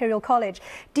Policy at Imperial College.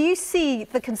 Do you see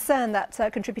the concern that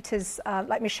contributors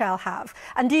like Michelle have?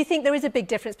 And do you think there is a big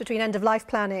difference between end-of-life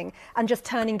planning and just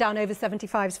turning down over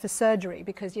 75s for surgery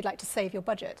because you'd like to save your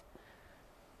budget?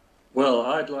 Well,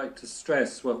 I'd like to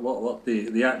stress what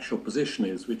the actual position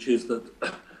is, which is that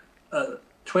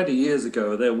 20 years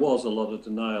ago there was a lot of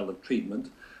denial of treatment.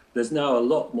 There's now a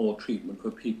lot more treatment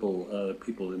for people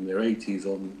in their 80s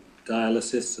on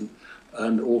dialysis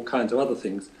and all kinds of other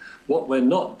things. What we're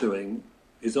not doing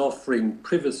is offering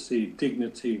privacy,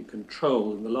 dignity and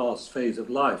control in the last phase of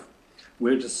life.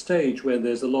 We're at a stage where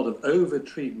there's a lot of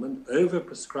over-treatment,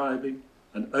 over-prescribing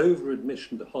and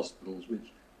over-admission to hospitals,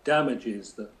 which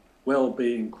damages the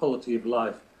well-being, quality of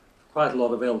life for quite a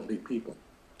lot of elderly people.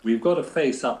 We've got to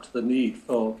face up to the need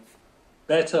for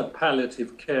better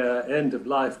palliative care,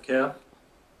 end-of-life care.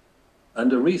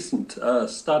 And a recent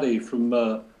study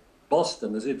from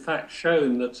Boston has in fact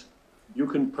shown that you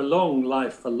can prolong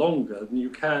life for longer than you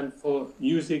can for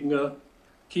using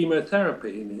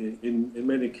chemotherapy in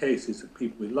many cases of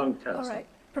people with lung cancer. All right,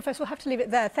 Professor, we'll have to leave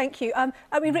it there. Thank you.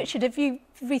 I mean, Richard, have you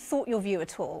rethought your view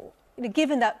at all? You know,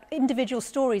 given that individual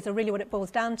stories are really what it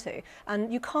boils down to,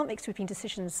 and you can't make sweeping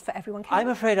decisions for everyone, can you? I'm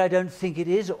afraid I don't think it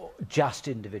is just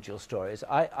individual stories.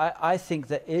 I think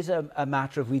there is a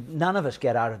matter of none of us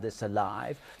get out of this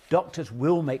alive. Doctors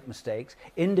will make mistakes.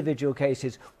 Individual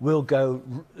cases will go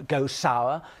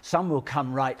sour. Some will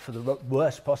come right for the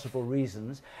worst possible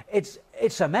reasons.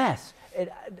 It's a mess.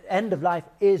 End of life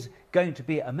is going to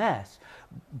be a mess.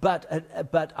 But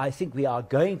I think we are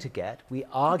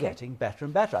getting better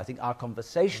and better. I think our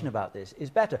conversation about this is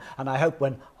better. And I hope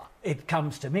when it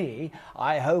comes to me,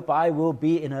 I hope I will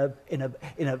be in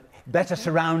a better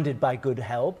surrounded by good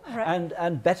help, right,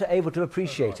 and better able to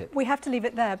appreciate it. We have to leave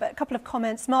it there, but a couple of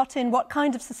comments. Martin, what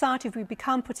kind of society have we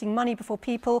become, putting money before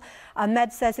people?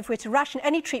 Ahmed says if we're to ration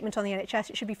any treatment on the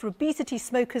NHS, it should be for obesity,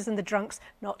 smokers and the drunks,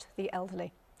 not the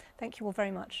elderly. Thank you all very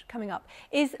much. Coming up,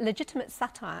 is legitimate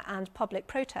satire and public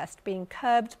protest being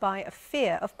curbed by a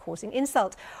fear of causing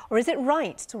insult? Or is it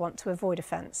right to want to avoid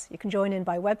offence? You can join in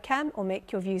by webcam or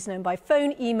make your views known by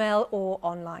phone, email or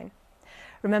online.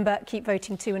 Remember, keep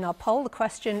voting too in our poll. The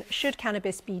question, should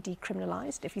cannabis be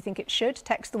decriminalised? If you think it should,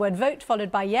 text the word vote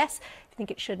followed by yes. If you think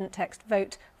it shouldn't, text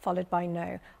vote followed by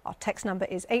no. Our text number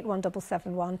is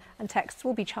 81771 and texts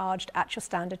will be charged at your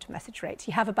standard message rate.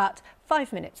 You have about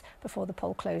 5 minutes before the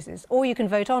poll closes, or you can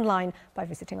vote online by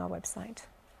visiting our website.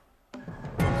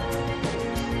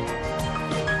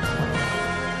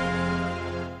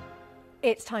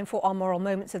 It's time for our moral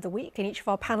moments of the week, and each of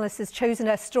our panellists has chosen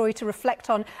a story to reflect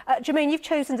on. Germaine, you've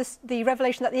chosen the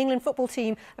revelation that the England football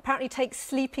team apparently takes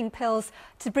sleeping pills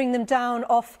to bring them down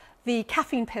off the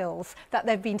caffeine pills that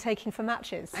they've been taking for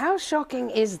matches. How shocking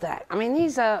is that? I mean,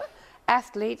 these are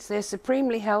athletes, they're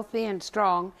supremely healthy and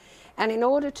strong, and in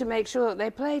order to make sure that they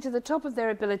play to the top of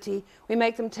their ability, we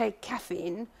make them take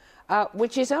caffeine,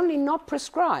 which is only not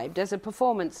prescribed as a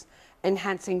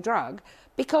performance-enhancing drug,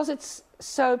 because it's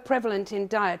so prevalent in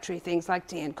dietary things like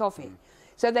tea and coffee.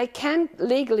 So they can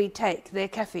legally take their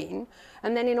caffeine,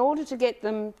 and then in order to get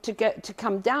them to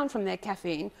come down from their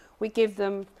caffeine, we give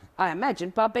them, I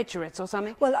imagine, barbiturates or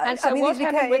something. Well, and so I mean, what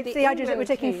happened with the idea that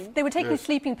they were taking yes,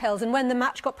 sleeping pills, and when the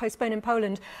match got postponed in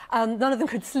Poland, none of them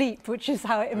could sleep, which is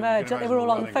how it emerged. That they were all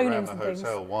on phone-ins and things.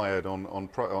 Hotel wired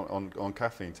on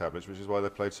caffeine tablets, which is why they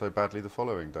played so badly the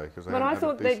following day. But I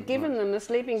thought they'd given them the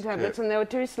sleeping tablets, and they were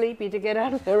too sleepy to get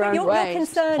out of their own Your way.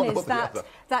 concern is that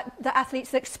the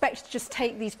athletes expect to just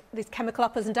take these chemical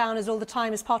uppers and downers all the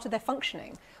time as part of their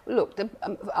functioning. Look,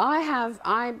 I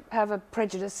have a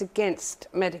prejudice against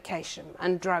medication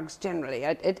and drugs generally.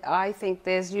 I think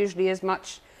there's usually as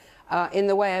much in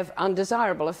the way of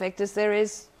undesirable effect as there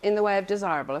is in the way of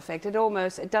desirable effect. It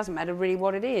doesn't matter really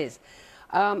what it is.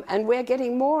 And we're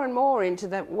getting more and more into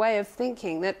that way of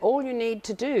thinking that all you need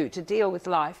to do to deal with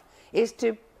life is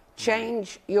to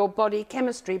change your body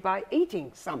chemistry by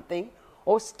eating something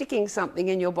or sticking something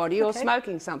in your body or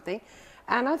smoking something.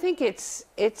 And I think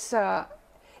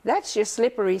that's your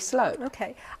slippery slope.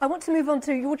 OK. I want to move on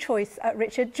to your choice,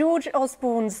 Richard. George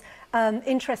Osborne's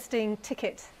interesting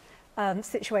ticket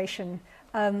situation.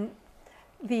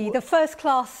 The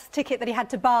first-class ticket that he had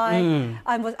to buy,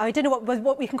 I don't know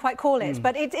what we can quite call it,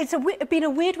 but it's been a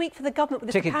weird week for the government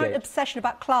with this apparent obsession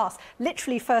about class,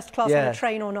 literally first class on a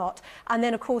train or not. And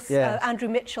then, of course, Andrew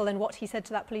Mitchell and what he said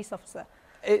to that police officer.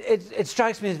 It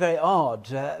strikes me as very odd.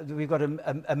 We've got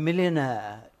a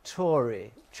millionaire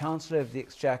Tory Chancellor of the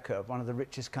Exchequer of one of the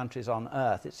richest countries on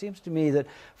earth. It seems to me that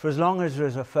for as long as there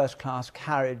is a first-class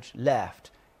carriage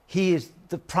left, he is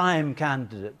the prime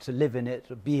candidate to live in it,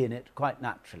 or be in it, quite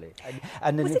naturally.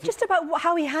 Was it just about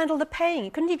how he handled the paying?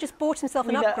 Couldn't he just bought himself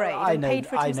an upgrade and paid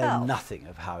for it himself? I know nothing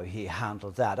of how he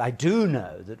handled that. I do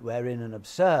know that we're in an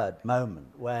absurd moment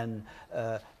when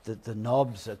the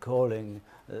knobs are calling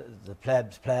the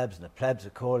plebs, and the plebs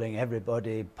are calling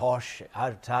everybody posh,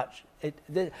 out of touch.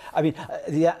 The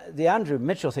Andrew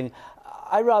Mitchell thing,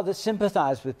 I rather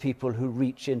sympathise with people who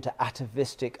reach into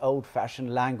atavistic,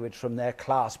 old-fashioned language from their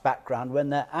class background when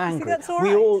they're angry. That's all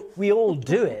right. We all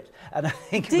do it, and I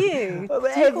think Do you?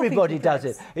 everybody does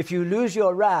it. If you lose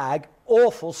your rag,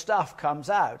 awful stuff comes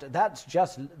out. That's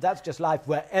just life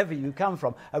wherever you come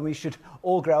from, and we should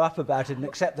all grow up about it and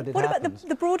accept that it happens. What about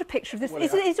the broader picture of this?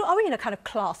 Are we in a kind of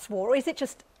class war, or is it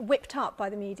just whipped up by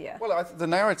the media? Well, the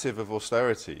narrative of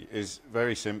austerity is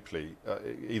very simply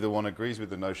either one agrees with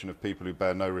the notion of people who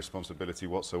bear no responsibility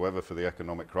whatsoever for the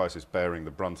economic crisis bearing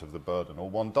the brunt of the burden, or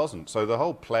one doesn't. So the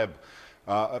whole pleb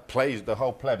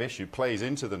issue plays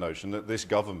into the notion that this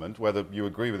government, whether you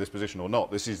agree with this position or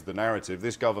not, this is the narrative,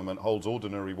 this government holds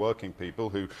ordinary working people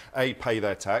who A, pay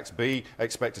their tax, B,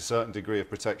 expect a certain degree of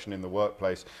protection in the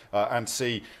workplace, and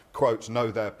C, quote, know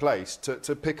their place,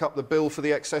 to pick up the bill for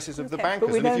the excesses of the bankers.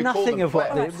 But we know nothing of what...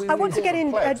 I want to get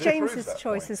in James's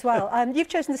choice as well. You've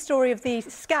chosen the story of the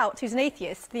scout who's an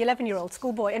atheist, the 11-year-old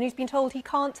schoolboy, and who's been told he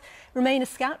can't remain a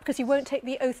scout because he won't take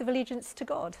the oath of allegiance to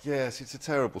God. Yes, it's a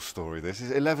terrible story, this.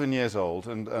 He's 11 years old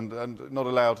and not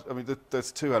allowed... I mean,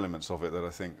 there's two elements of it that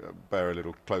I think bear a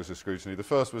little closer scrutiny. The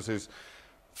first was his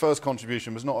first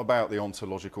contribution was not about the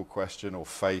ontological question or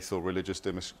faith or religious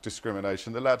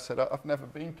discrimination. The lad said, I've never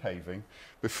been caving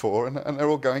before, and they're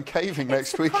all going caving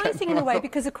next weekend. It's surprising in a way,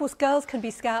 because of course girls can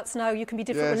be scouts now, you can be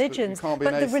different religions, but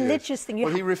the religious thing...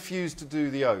 Well, he refused to do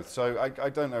the oath, so I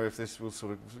don't know if this will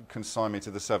sort of consign me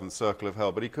to the seventh circle of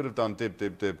hell, but he could have done dib,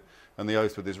 dib, dib, and the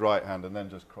oath with his right hand, and then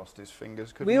just crossed his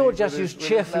fingers. We all just used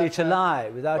cheerfully to lie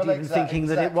without even thinking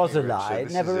that it was a lie.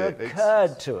 It never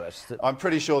occurred to us. I'm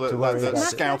pretty sure that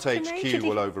Scout HQ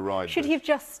will override. Should he have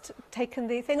just taken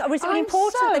the thing? Or is it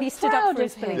important that he stood up for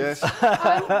his beliefs? Yes.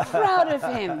 I'm proud of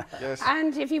him. Yes.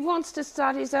 And if he wants to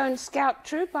start his own scout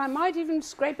troop, I might even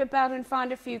scrape about and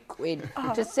find a few quid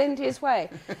to send his way.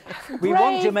 We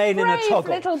want Germaine in a toggle.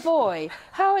 Brave little boy.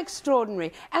 How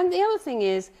extraordinary. And the other thing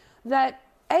is that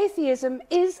atheism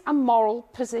is a moral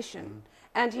position,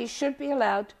 and he should be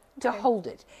allowed to hold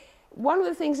it. One of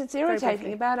the things that's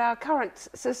irritating about our current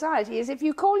society is if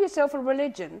you call yourself a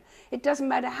religion, it doesn't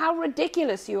matter how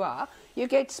ridiculous you are, you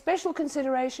get special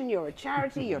consideration, you're a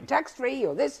charity, you're tax-free,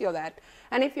 you're this, you're that.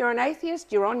 And if you're an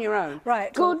atheist, you're on your own.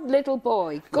 Right. Good little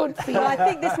boy. Good for you. Well, I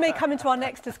think this may come into our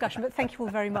next discussion, but thank you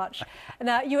all very much.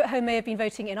 Now, you at home may have been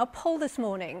voting in our poll this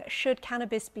morning. Should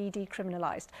cannabis be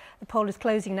decriminalised? The poll is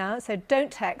closing now, so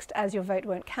don't text as your vote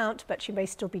won't count, but you may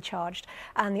still be charged.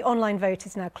 And the online vote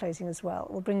is now closing as well.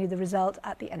 We'll bring you the result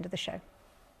at the end of the show.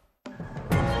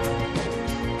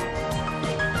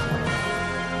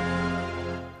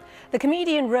 The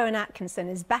comedian Rowan Atkinson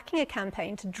is backing a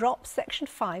campaign to drop Section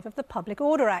 5 of the Public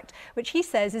Order Act, which he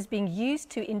says is being used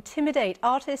to intimidate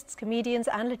artists, comedians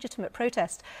and legitimate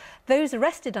protest. Those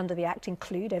arrested under the Act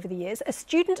include, over the years, a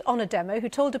student on a demo who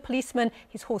told a policeman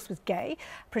his horse was gay,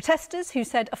 protesters who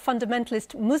said a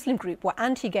fundamentalist Muslim group were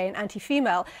anti-gay and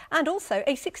anti-female, and also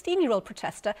a 16-year-old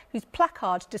protester whose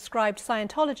placard described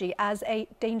Scientology as a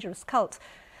dangerous cult.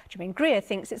 Germaine Greer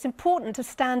thinks it's important to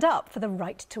stand up for the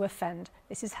right to offend.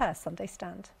 This is her Sunday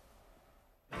Stand.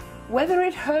 Whether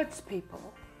it hurts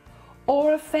people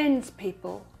or offends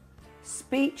people,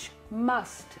 speech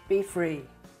must be free.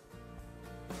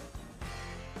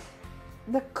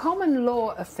 The common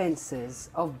law offences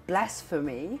of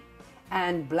blasphemy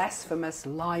and blasphemous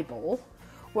libel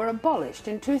were abolished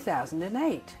in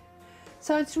 2008.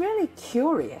 So it's really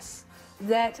curious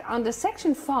that under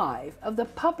Section 5 of the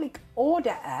Public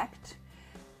Order Act,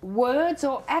 words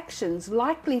or actions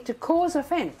likely to cause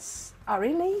offence are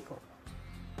illegal.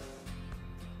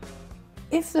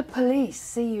 If the police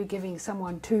see you giving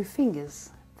someone 2 fingers,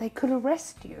 they could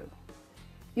arrest you.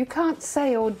 You can't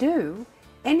say or do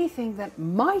anything that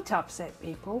might upset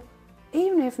people,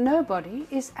 even if nobody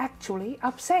is actually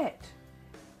upset.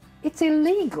 It's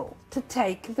illegal to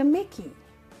take the mickey.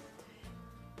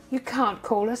 You can't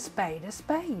call a spade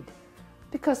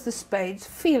because the spade's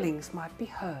feelings might be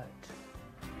hurt.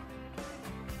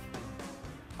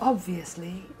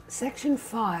 Obviously, Section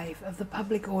 5 of the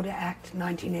Public Order Act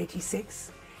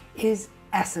 1986 is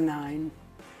asinine.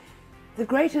 The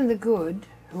great and the good,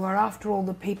 who are after all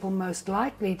the people most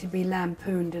likely to be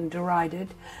lampooned and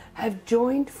derided, have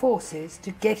joined forces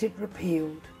to get it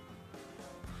repealed.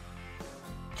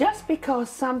 Just because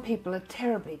some people are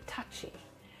terribly touchy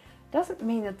doesn't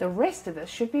mean that the rest of us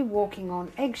should be walking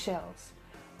on eggshells.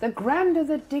 The grander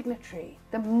the dignitary,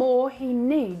 the more he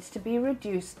needs to be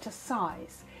reduced to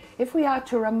size if we are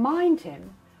to remind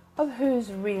him of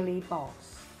who's really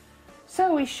boss.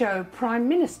 So we show prime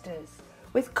ministers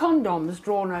with condoms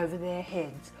drawn over their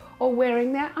heads or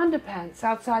wearing their underpants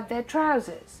outside their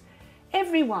trousers.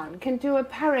 Everyone can do a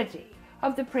parody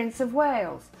of the Prince of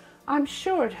Wales. I'm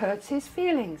sure it hurts his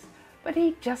feelings, but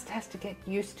he just has to get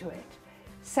used to it.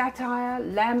 Satire,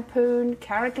 lampoon,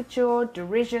 caricature,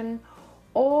 derision,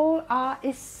 all are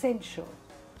essential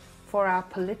for our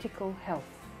political health.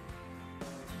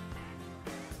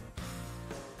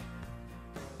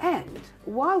 And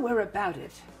while we're about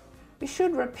it, we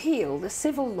should repeal the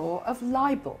civil law of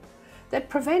libel that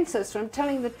prevents us from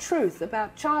telling the truth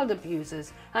about child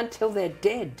abusers until they're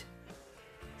dead.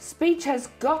 Speech has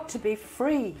got to be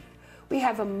free. We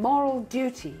have a moral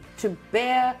duty to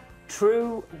bear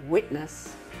true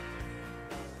witness.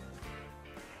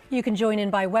 You can join in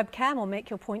by webcam or make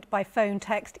your point by phone,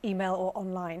 text, email or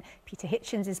online. Peter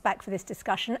Hitchens is back for this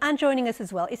discussion, and joining us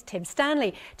as well is Tim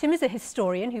Stanley. Tim is a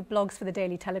historian who blogs for the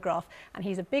Daily Telegraph, and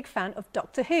he's a big fan of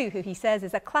Doctor Who he says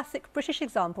is a classic British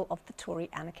example of the Tory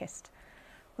anarchist.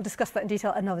 We'll discuss that in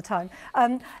detail another time.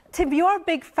 Tim, you are a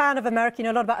big fan of America, you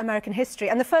know a lot about American history,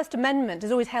 and the First Amendment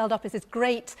is always held up as this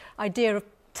great idea of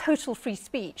total free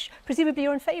speech. Presumably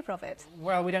you're in favour of it.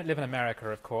 Well, we don't live in America,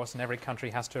 of course, and every country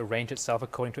has to arrange itself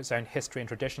according to its own history and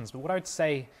traditions. But what I would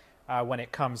say when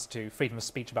it comes to freedom of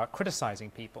speech about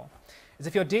criticising people is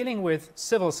if you're dealing with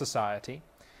civil society,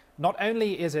 not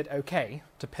only is it okay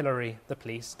to pillory the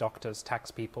police, doctors, tax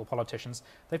people, politicians,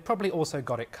 they've probably also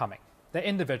got it coming. They're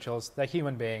individuals, they're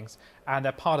human beings, and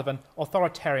they're part of an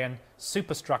authoritarian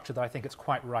superstructure that I think it's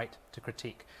quite right to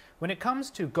critique. When it comes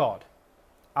to God,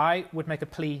 I would make a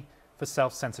plea for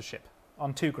self-censorship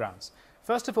on two grounds.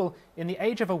 First of all, in the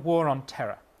age of a war on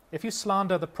terror, if you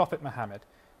slander the Prophet Muhammad,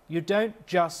 you don't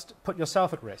just put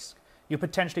yourself at risk, you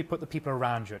potentially put the people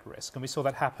around you at risk. And we saw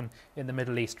that happen in the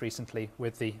Middle East recently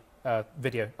with the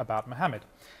video about Muhammad.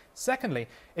 Secondly,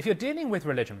 if you're dealing with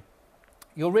religion,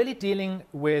 you're really dealing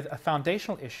with a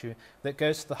foundational issue that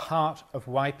goes to the heart of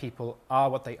why people are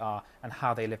what they are and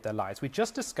how they live their lives. We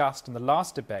just discussed in the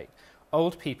last debate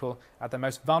old people are the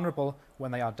most vulnerable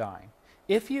when they are dying.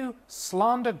 If you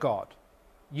slander God,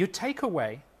 you take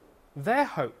away their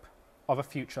hope of a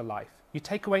future life. You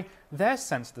take away their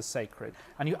sense of the sacred,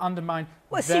 and you undermine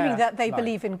well, assuming that they life.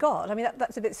 Believe in God. I mean,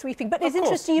 that's a bit sweeping. But Of it's course,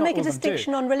 interesting you not make a all of them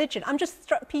distinction do. on religion. I'm just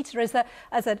struck, Peter, as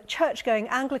a church-going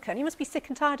Anglican, you must be sick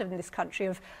and tired of in this country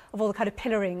of all the kind of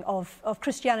pillaring of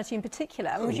Christianity in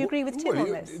particular. Would you agree with Tim on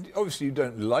this? Obviously, you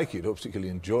don't like it or particularly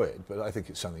enjoy it, but I think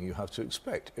it's something you have to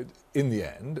expect. In the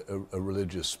end, a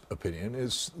religious opinion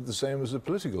is the same as a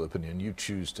political opinion. You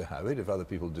choose to have it. If other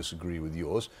people disagree with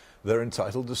yours, they're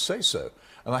entitled to say so.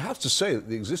 And I have to say that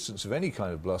the existence of any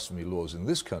kind of blasphemy laws in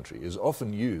this country is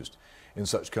often used in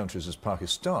such countries as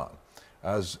Pakistan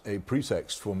as a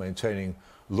pretext for maintaining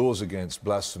laws against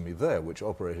blasphemy there, which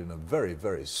operate in a very,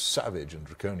 very savage and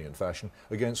draconian fashion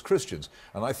against Christians.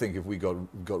 And I think if we got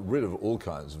rid of all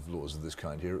kinds of laws of this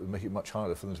kind here, it would make it much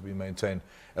harder for them to be maintained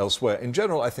elsewhere. In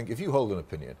general, I think if you hold an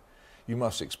opinion, you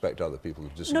must expect other people to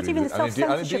disagree Not even with the it, and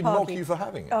self-censorship indeed mock you for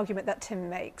having it. argument that Tim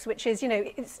makes, which is, you know,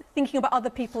 it's thinking about other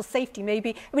people's safety.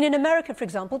 Maybe, I mean, in America, for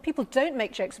example, people don't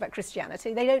make jokes about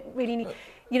Christianity. They don't really need,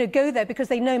 you know, go there because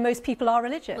they know most people are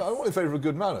religious. No, I'm all in favour of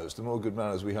good manners. The more good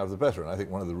manners we have, the better. And I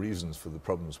think one of the reasons for the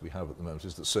problems we have at the moment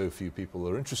is that so few people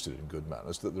are interested in good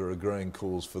manners that there are growing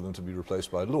calls for them to be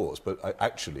replaced by laws. But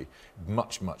actually,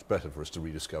 much, much better for us to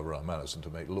rediscover our manners than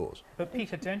to make laws. But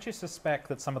Peter, don't you suspect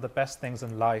that some of the best things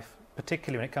in life,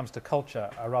 particularly when it comes to culture,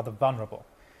 are rather vulnerable?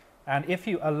 And if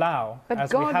you allow, but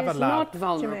as God we have is allowed... not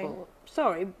vulnerable.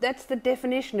 Sorry, that's the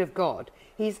definition of God.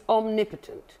 He's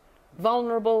omnipotent.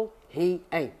 Vulnerable, he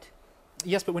ain't.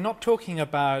 Yes, but we're not talking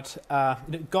about...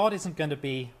 God isn't going to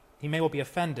be... He may well be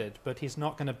offended, but he's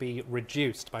not going to be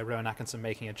reduced by Rowan Atkinson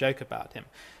making a joke about him.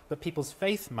 But people's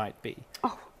faith might be.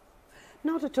 Oh,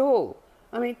 not at all.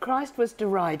 I mean, Christ was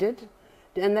derided,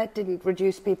 and that didn't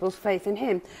reduce people's faith in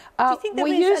him. Do you think there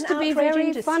we is used an to be outrage very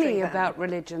industry funny then? about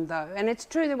religion, though, and it's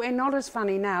true that we're not as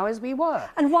funny now as we were.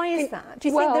 And why is that? Do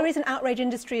you think there is an outrage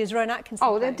industry, as Rowan Atkinson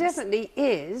Oh, there claims? definitely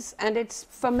is, and it's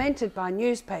fomented by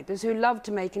newspapers who love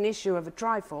to make an issue of a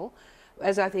trifle,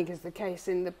 as I think is the case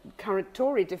in the current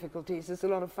Tory difficulties. There's a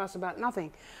lot of fuss about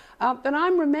nothing. But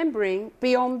I'm remembering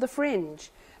Beyond the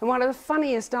Fringe, and one of the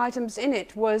funniest items in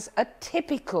it was a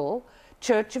typical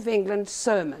Church of England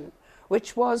sermon,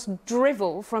 which was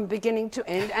drivel from beginning to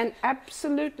end and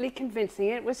absolutely convincing.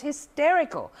 It was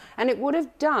hysterical, and it would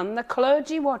have done the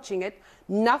clergy watching it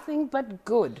nothing but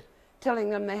good. telling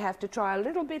them they have to try a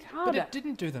little bit harder. But it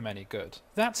didn't do them any good.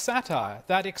 That satire,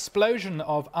 that explosion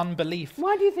of unbelief...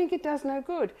 Why do you think it does no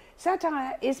good?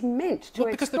 Satire is meant to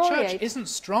because the church isn't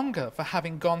stronger for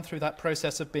having gone through that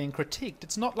process of being critiqued.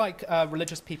 It's not like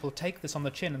religious people take this on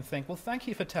the chin and think, well, thank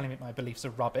you for telling me my beliefs are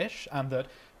rubbish and that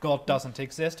God doesn't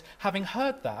exist. Having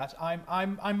heard that,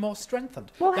 I'm more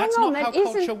strengthened. Well, That's hang on, not how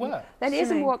culture works. That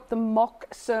isn't what the mock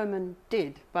sermon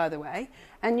did, by the way.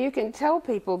 And you can tell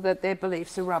people that their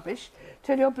beliefs are rubbish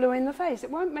till you're blue in the face.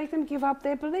 It won't make them give up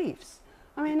their beliefs.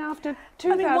 I mean, after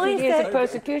 2,000 years of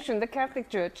persecution, the Catholic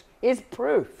Church is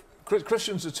proof.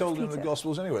 Christians are told in the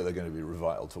Gospels anyway they're going to be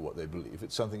reviled for what they believe.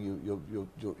 It's something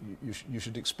you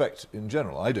should expect in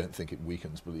general. I don't think it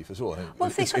weakens belief at all. I think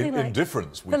well, it's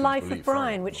indifference weakens The Life belief of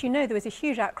Brian, which you know there was a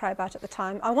huge outcry about at the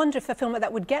time. I wonder if a film like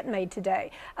that would get made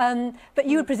today. But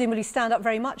you would presumably stand up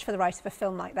very much for the right of a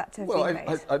film like that to have been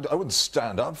made. I wouldn't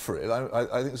stand up for it.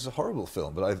 I think it's a horrible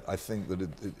film, but I think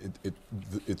that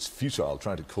it's futile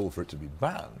trying to call for it to be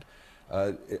banned.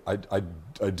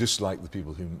 I dislike the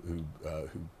people who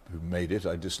made it.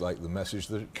 I dislike the message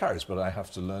that it carries, but I have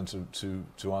to learn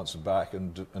to answer back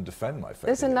and defend my faith.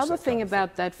 There's another thing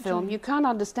about that film. You can't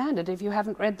understand it if you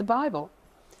haven't read the Bible.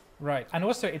 Right, and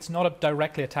also it's not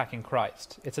directly attacking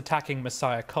Christ. It's attacking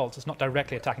Messiah cults. It's not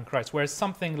directly attacking Christ. Whereas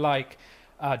something like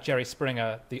Jerry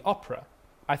Springer, the opera,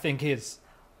 I think is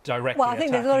directly well, I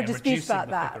think there's a lot of disputes about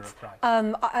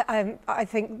that. I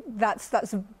think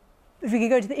that's if we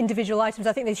could go to the individual items,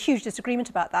 I think there's huge disagreement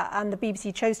about that, and the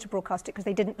BBC chose to broadcast it because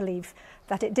they didn't believe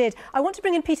that it did. I want to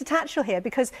bring in Peter Tatchell here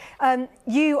because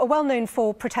you are well known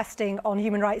for protesting on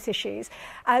human rights issues.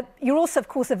 You're also, of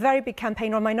course, a very big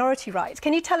campaigner on minority rights.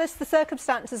 Can you tell us the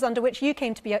circumstances under which you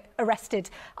came to be arrested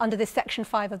under this Section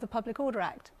 5 of the Public Order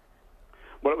Act?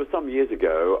 Well, it was some years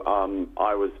ago.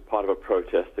 I was part of a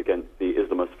protest against the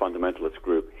Islamist fundamentalist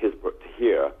group Hizb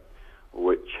ut-Tahrir,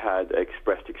 which had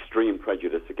expressed extreme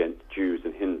prejudice against Jews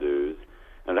and Hindus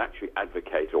and actually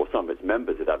advocated, or some of its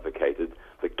members had advocated,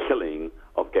 the killing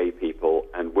of gay people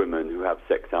and women who have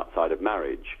sex outside of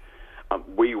marriage.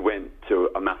 We went to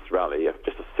a mass rally,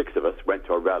 just 6 of us went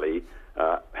to a rally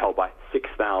held by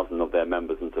 6,000 of their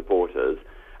members and supporters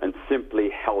and simply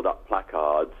held up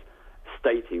placards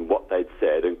stating what they'd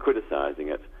said and criticizing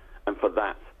it. And for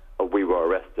that, we were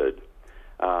arrested.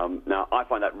 Now, I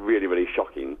find that really, really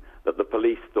shocking that the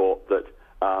police thought that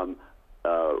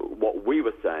what we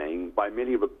were saying, by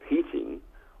merely repeating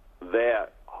their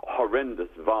horrendous,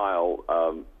 vile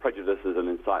prejudices and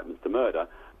incitements to murder,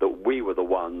 that we were the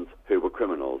ones who were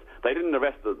criminals. They didn't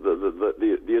arrest the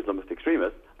Islamist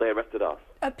extremists, they arrested us.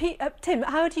 Tim,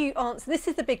 how do you answer? This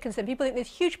is the big concern. People think there's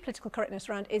huge political correctness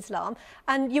around Islam,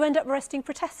 and you end up arresting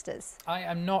protesters. I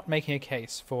am not making a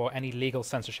case for any legal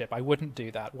censorship. I wouldn't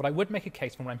do that. What I would make a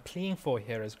case for, what I'm pleading for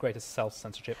here, is greater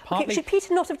self-censorship. Okay, should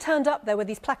Peter not have turned up there with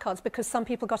these placards because some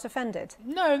people got offended?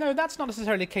 No, that's not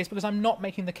necessarily the case, because I'm not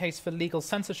making the case for legal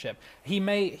censorship.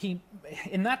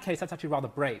 In that case, that's actually rather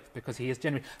brave, because he is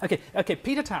genuine. Okay,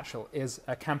 Peter Tatchell is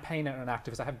a campaigner and an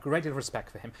activist. I have great deal of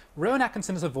respect for him. Rowan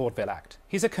Atkinson is a vaudeville act.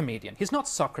 He's a comedian. He's not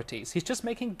Socrates. He's just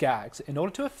making gags in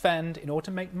order to offend, in order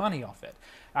to make money off it.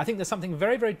 I think there's something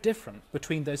very, very different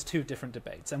between those two different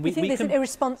debates. And you think there's an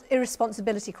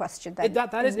irresponsibility question then?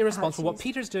 That is irresponsible. What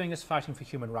Peter's doing is fighting for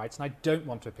human rights, and I don't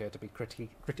want to appear to be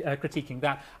critiquing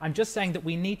that. I'm just saying that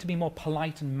we need to be more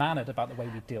polite and mannered about the way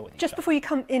we deal with each other. Just before you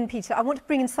come in, Peter, I want to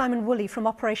bring in Simon Woolley from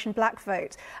Operation Black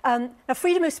Vote. Now,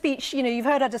 freedom of speech, you've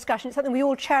heard our discussion, it's something we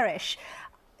all cherish.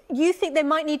 You think there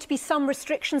might need to be some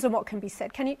restrictions on what can be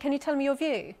said. Can you tell me your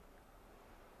view?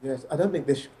 Yes, I don't think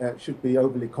this should be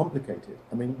overly complicated.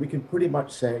 I mean, we can pretty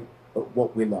much say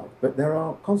what we like, but there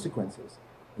are consequences.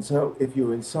 And so if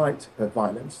you incite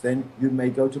violence, then you may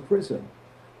go to prison.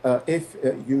 If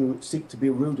you seek to be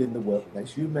rude in the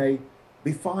workplace, you may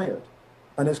be fired.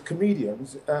 And as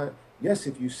comedians, yes,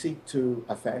 if you seek to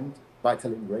offend by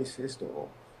telling racist or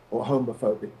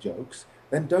homophobic jokes,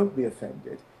 then don't be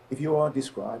offended if you are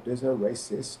described as a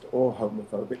racist or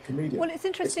homophobic comedian. Well, it's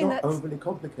interesting it's not overly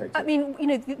complicated. I mean,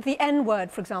 the N word,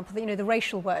 for example, the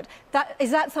racial word,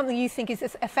 is that something you think is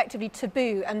effectively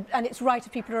taboo, and it's right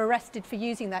if people are arrested for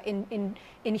using that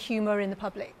in humour in the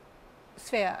public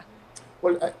sphere?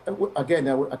 Well, again,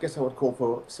 I guess I would call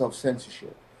for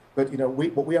self-censorship. But,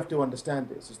 what we have to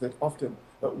understand is that often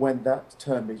when that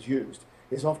term is used,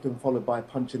 it's often followed by a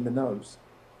punch in the nose.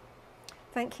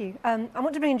 Thank you. I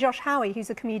want to bring in Josh Howie, who's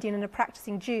a comedian and a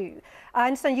practising Jew. I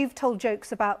understand you've told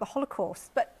jokes about the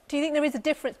Holocaust, but do you think there is a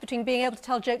difference between being able to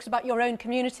tell jokes about your own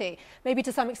community, maybe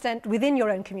to some extent within your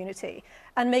own community,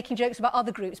 and making jokes about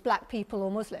other groups, black people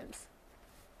or Muslims?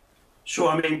 Sure.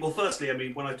 I mean, well, firstly, I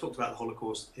mean, when I talked about the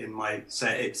Holocaust in my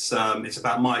set, it's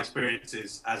about my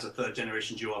experiences as a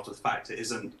third-generation Jew after the fact. It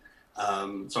isn't.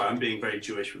 Sorry, I'm being very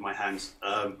Jewish with my hands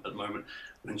at the moment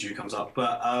when Jew comes up,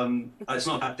 but it's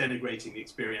not about denigrating the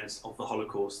experience of the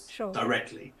Holocaust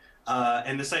directly.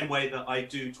 In the same way that I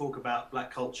do talk about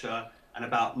black culture and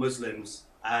about Muslims,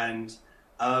 and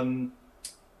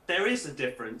there is a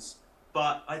difference,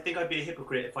 but I think I'd be a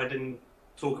hypocrite if I didn't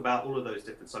talk about all of those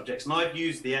different subjects. And I've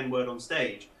used the N-word on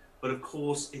stage, but of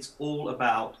course it's all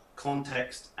about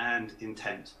context and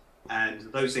intent. And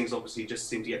those things obviously just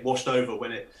seem to get washed over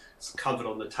when it's covered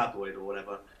on the tabloid or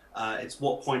whatever. It's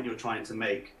what point you're trying to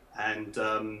make. And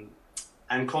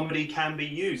comedy can be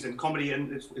used. And comedy,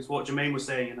 and it's what Germaine was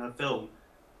saying in her film,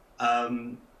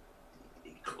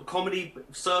 comedy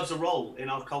serves a role in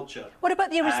our culture. What about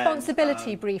the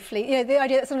irresponsibility, briefly? You know, the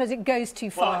idea that sometimes it goes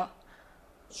too far. Well,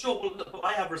 sure, well,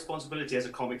 I have a responsibility as a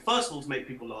comic, first of all, to make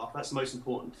people laugh. That's the most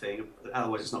important thing,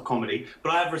 otherwise it's not comedy.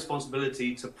 But I have a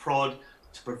responsibility to prod,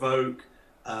 to provoke,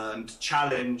 to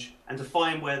challenge, and to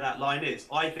find where that line is.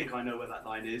 I think I know where that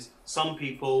line is. Some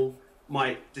people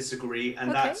might disagree,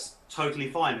 and that's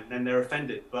totally fine, and then they're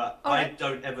offended. But I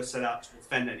don't ever set out to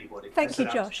offend anybody. Thank you, I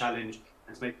set out Josh. to challenge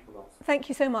and to make people laugh. Thank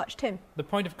you so much, Tim. The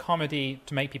point of comedy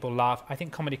to make people laugh, I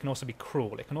think comedy can also be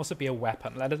cruel. It can also be a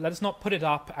weapon. Let us not put it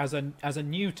up as a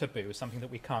new taboo, something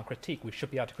that we can't critique. We should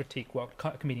be able to critique what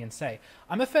comedians say.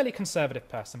 I'm a fairly conservative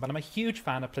person, but I'm a huge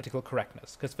fan of political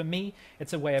correctness, because for me,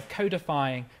 it's a way of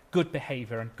codifying good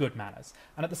behavior and good manners.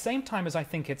 And at the same time as I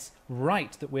think it's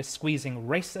right that we're squeezing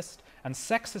racist and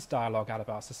sexist dialogue out of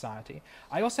our society,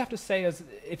 I also have to say, as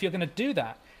if you're going to do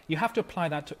that, you have to apply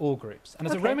that to all groups. And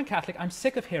as a Roman Catholic, I'm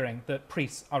sick of hearing that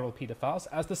priests are all paedophiles.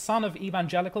 As the son of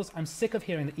evangelicals, I'm sick of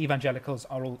hearing that evangelicals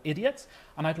are all idiots.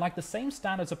 And I'd like the same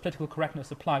standards of political correctness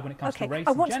applied when it comes to race and gender.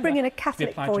 I want to bring in a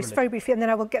Catholic voice very briefly, and then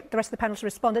I will get the rest of the panel to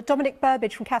respond. Dominic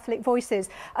Burbidge from Catholic Voices.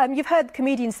 You've heard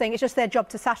comedians saying it's just their job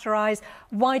to satirise.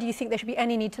 Why do you think there should be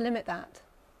any need to limit that?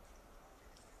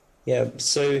 Yeah,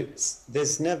 so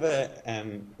there's never,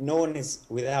 no one is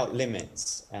without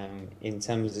limits in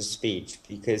terms of speech,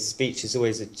 because speech is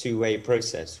always a two-way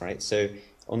process, right? So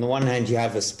on the one hand, you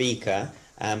have a speaker,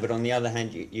 but on the other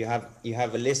hand, you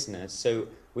have a listener. So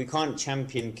we can't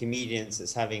champion comedians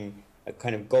as having a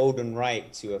kind of golden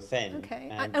right to offend. Okay,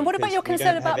 and what about your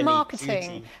concern about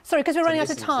marketing? Sorry, because we're running out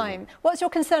of time. What's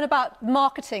your concern about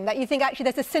marketing, that you think actually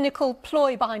there's a cynical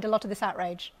ploy behind a lot of this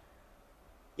outrage?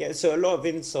 Yeah, so a lot of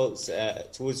insults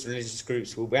towards religious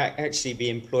groups will actually be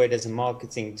employed as a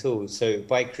marketing tool. So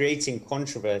by creating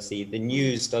controversy, the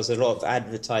news does a lot of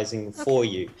advertising for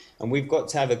you. And we've got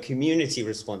to have a community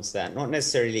response to that, not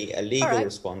necessarily a legal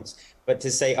response, but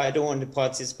to say, I don't want to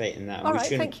participate in that. All right,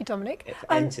 thank you, Dominic.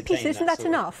 Peter, isn't that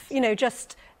enough? You know,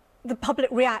 just the public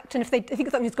react, and if they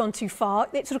think something's gone too far,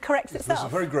 it sort of corrects itself.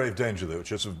 There's a very grave danger there,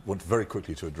 which I just want very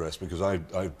quickly to address, because I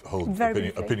hold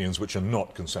opinions which are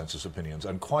not consensus opinions,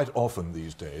 and quite often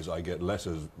these days I get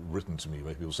letters written to me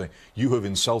by people saying, you have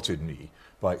insulted me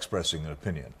by expressing an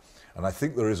opinion. And I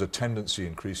think there is a tendency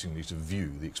increasingly to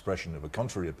view the expression of a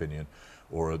contrary opinion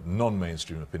or a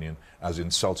non-mainstream opinion as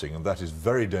insulting, and that is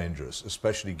very dangerous,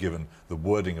 especially given the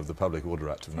wording of the Public Order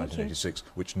Act of 1986,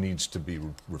 which needs to be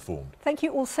reformed. Thank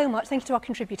you all so much. Thank you to our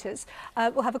contributors.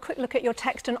 We'll have a quick look at your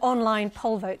text and online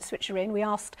poll votes which are in. We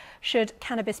asked, should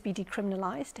cannabis be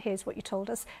decriminalised? Here's what you told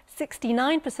us.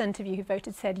 69% of you who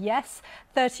voted said yes,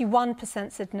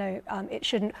 31% said no, it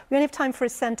shouldn't. We only have time for a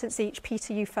sentence each.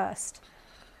 Peter, you first.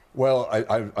 Well,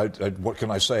 what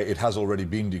can I say? It has already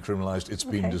been decriminalised. It's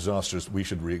been disastrous. We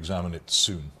should re-examine it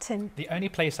soon. Tim. The only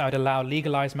place I would allow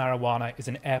legalised marijuana is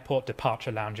in airport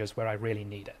departure lounges where I really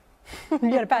need it. You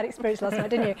had a bad experience last night,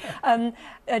 didn't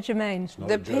you? Germaine.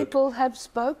 The people have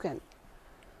spoken.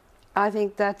 I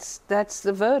think that's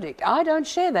the verdict. I don't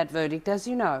share that verdict, as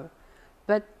you know,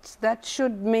 but that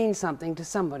should mean something to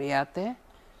somebody out there.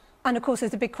 And of course,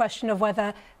 there's a big question of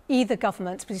whether either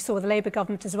government, because you saw the Labour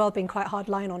government as well being quite hard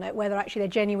line on it, whether actually there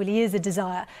genuinely is a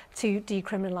desire to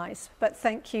decriminalise. But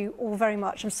thank you all very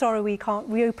much. I'm sorry we can't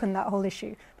reopen that whole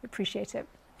issue. We appreciate it.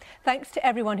 Thanks to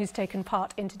everyone who's taken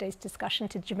part in today's discussion,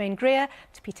 to Germaine Greer,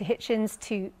 to Peter Hitchens,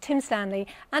 to Tim Stanley,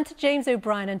 and to James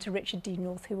O'Brien and to Richard D.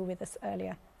 North, who were with us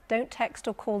earlier. Don't text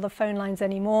or call the phone lines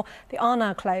anymore. They are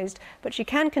now closed, but you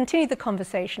can continue the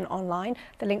conversation online.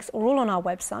 The links are all on our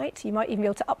website. You might even be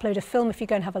able to upload a film if you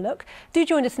go and have a look. Do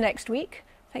join us next week.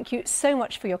 Thank you so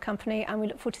much for your company, and we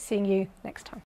look forward to seeing you next time.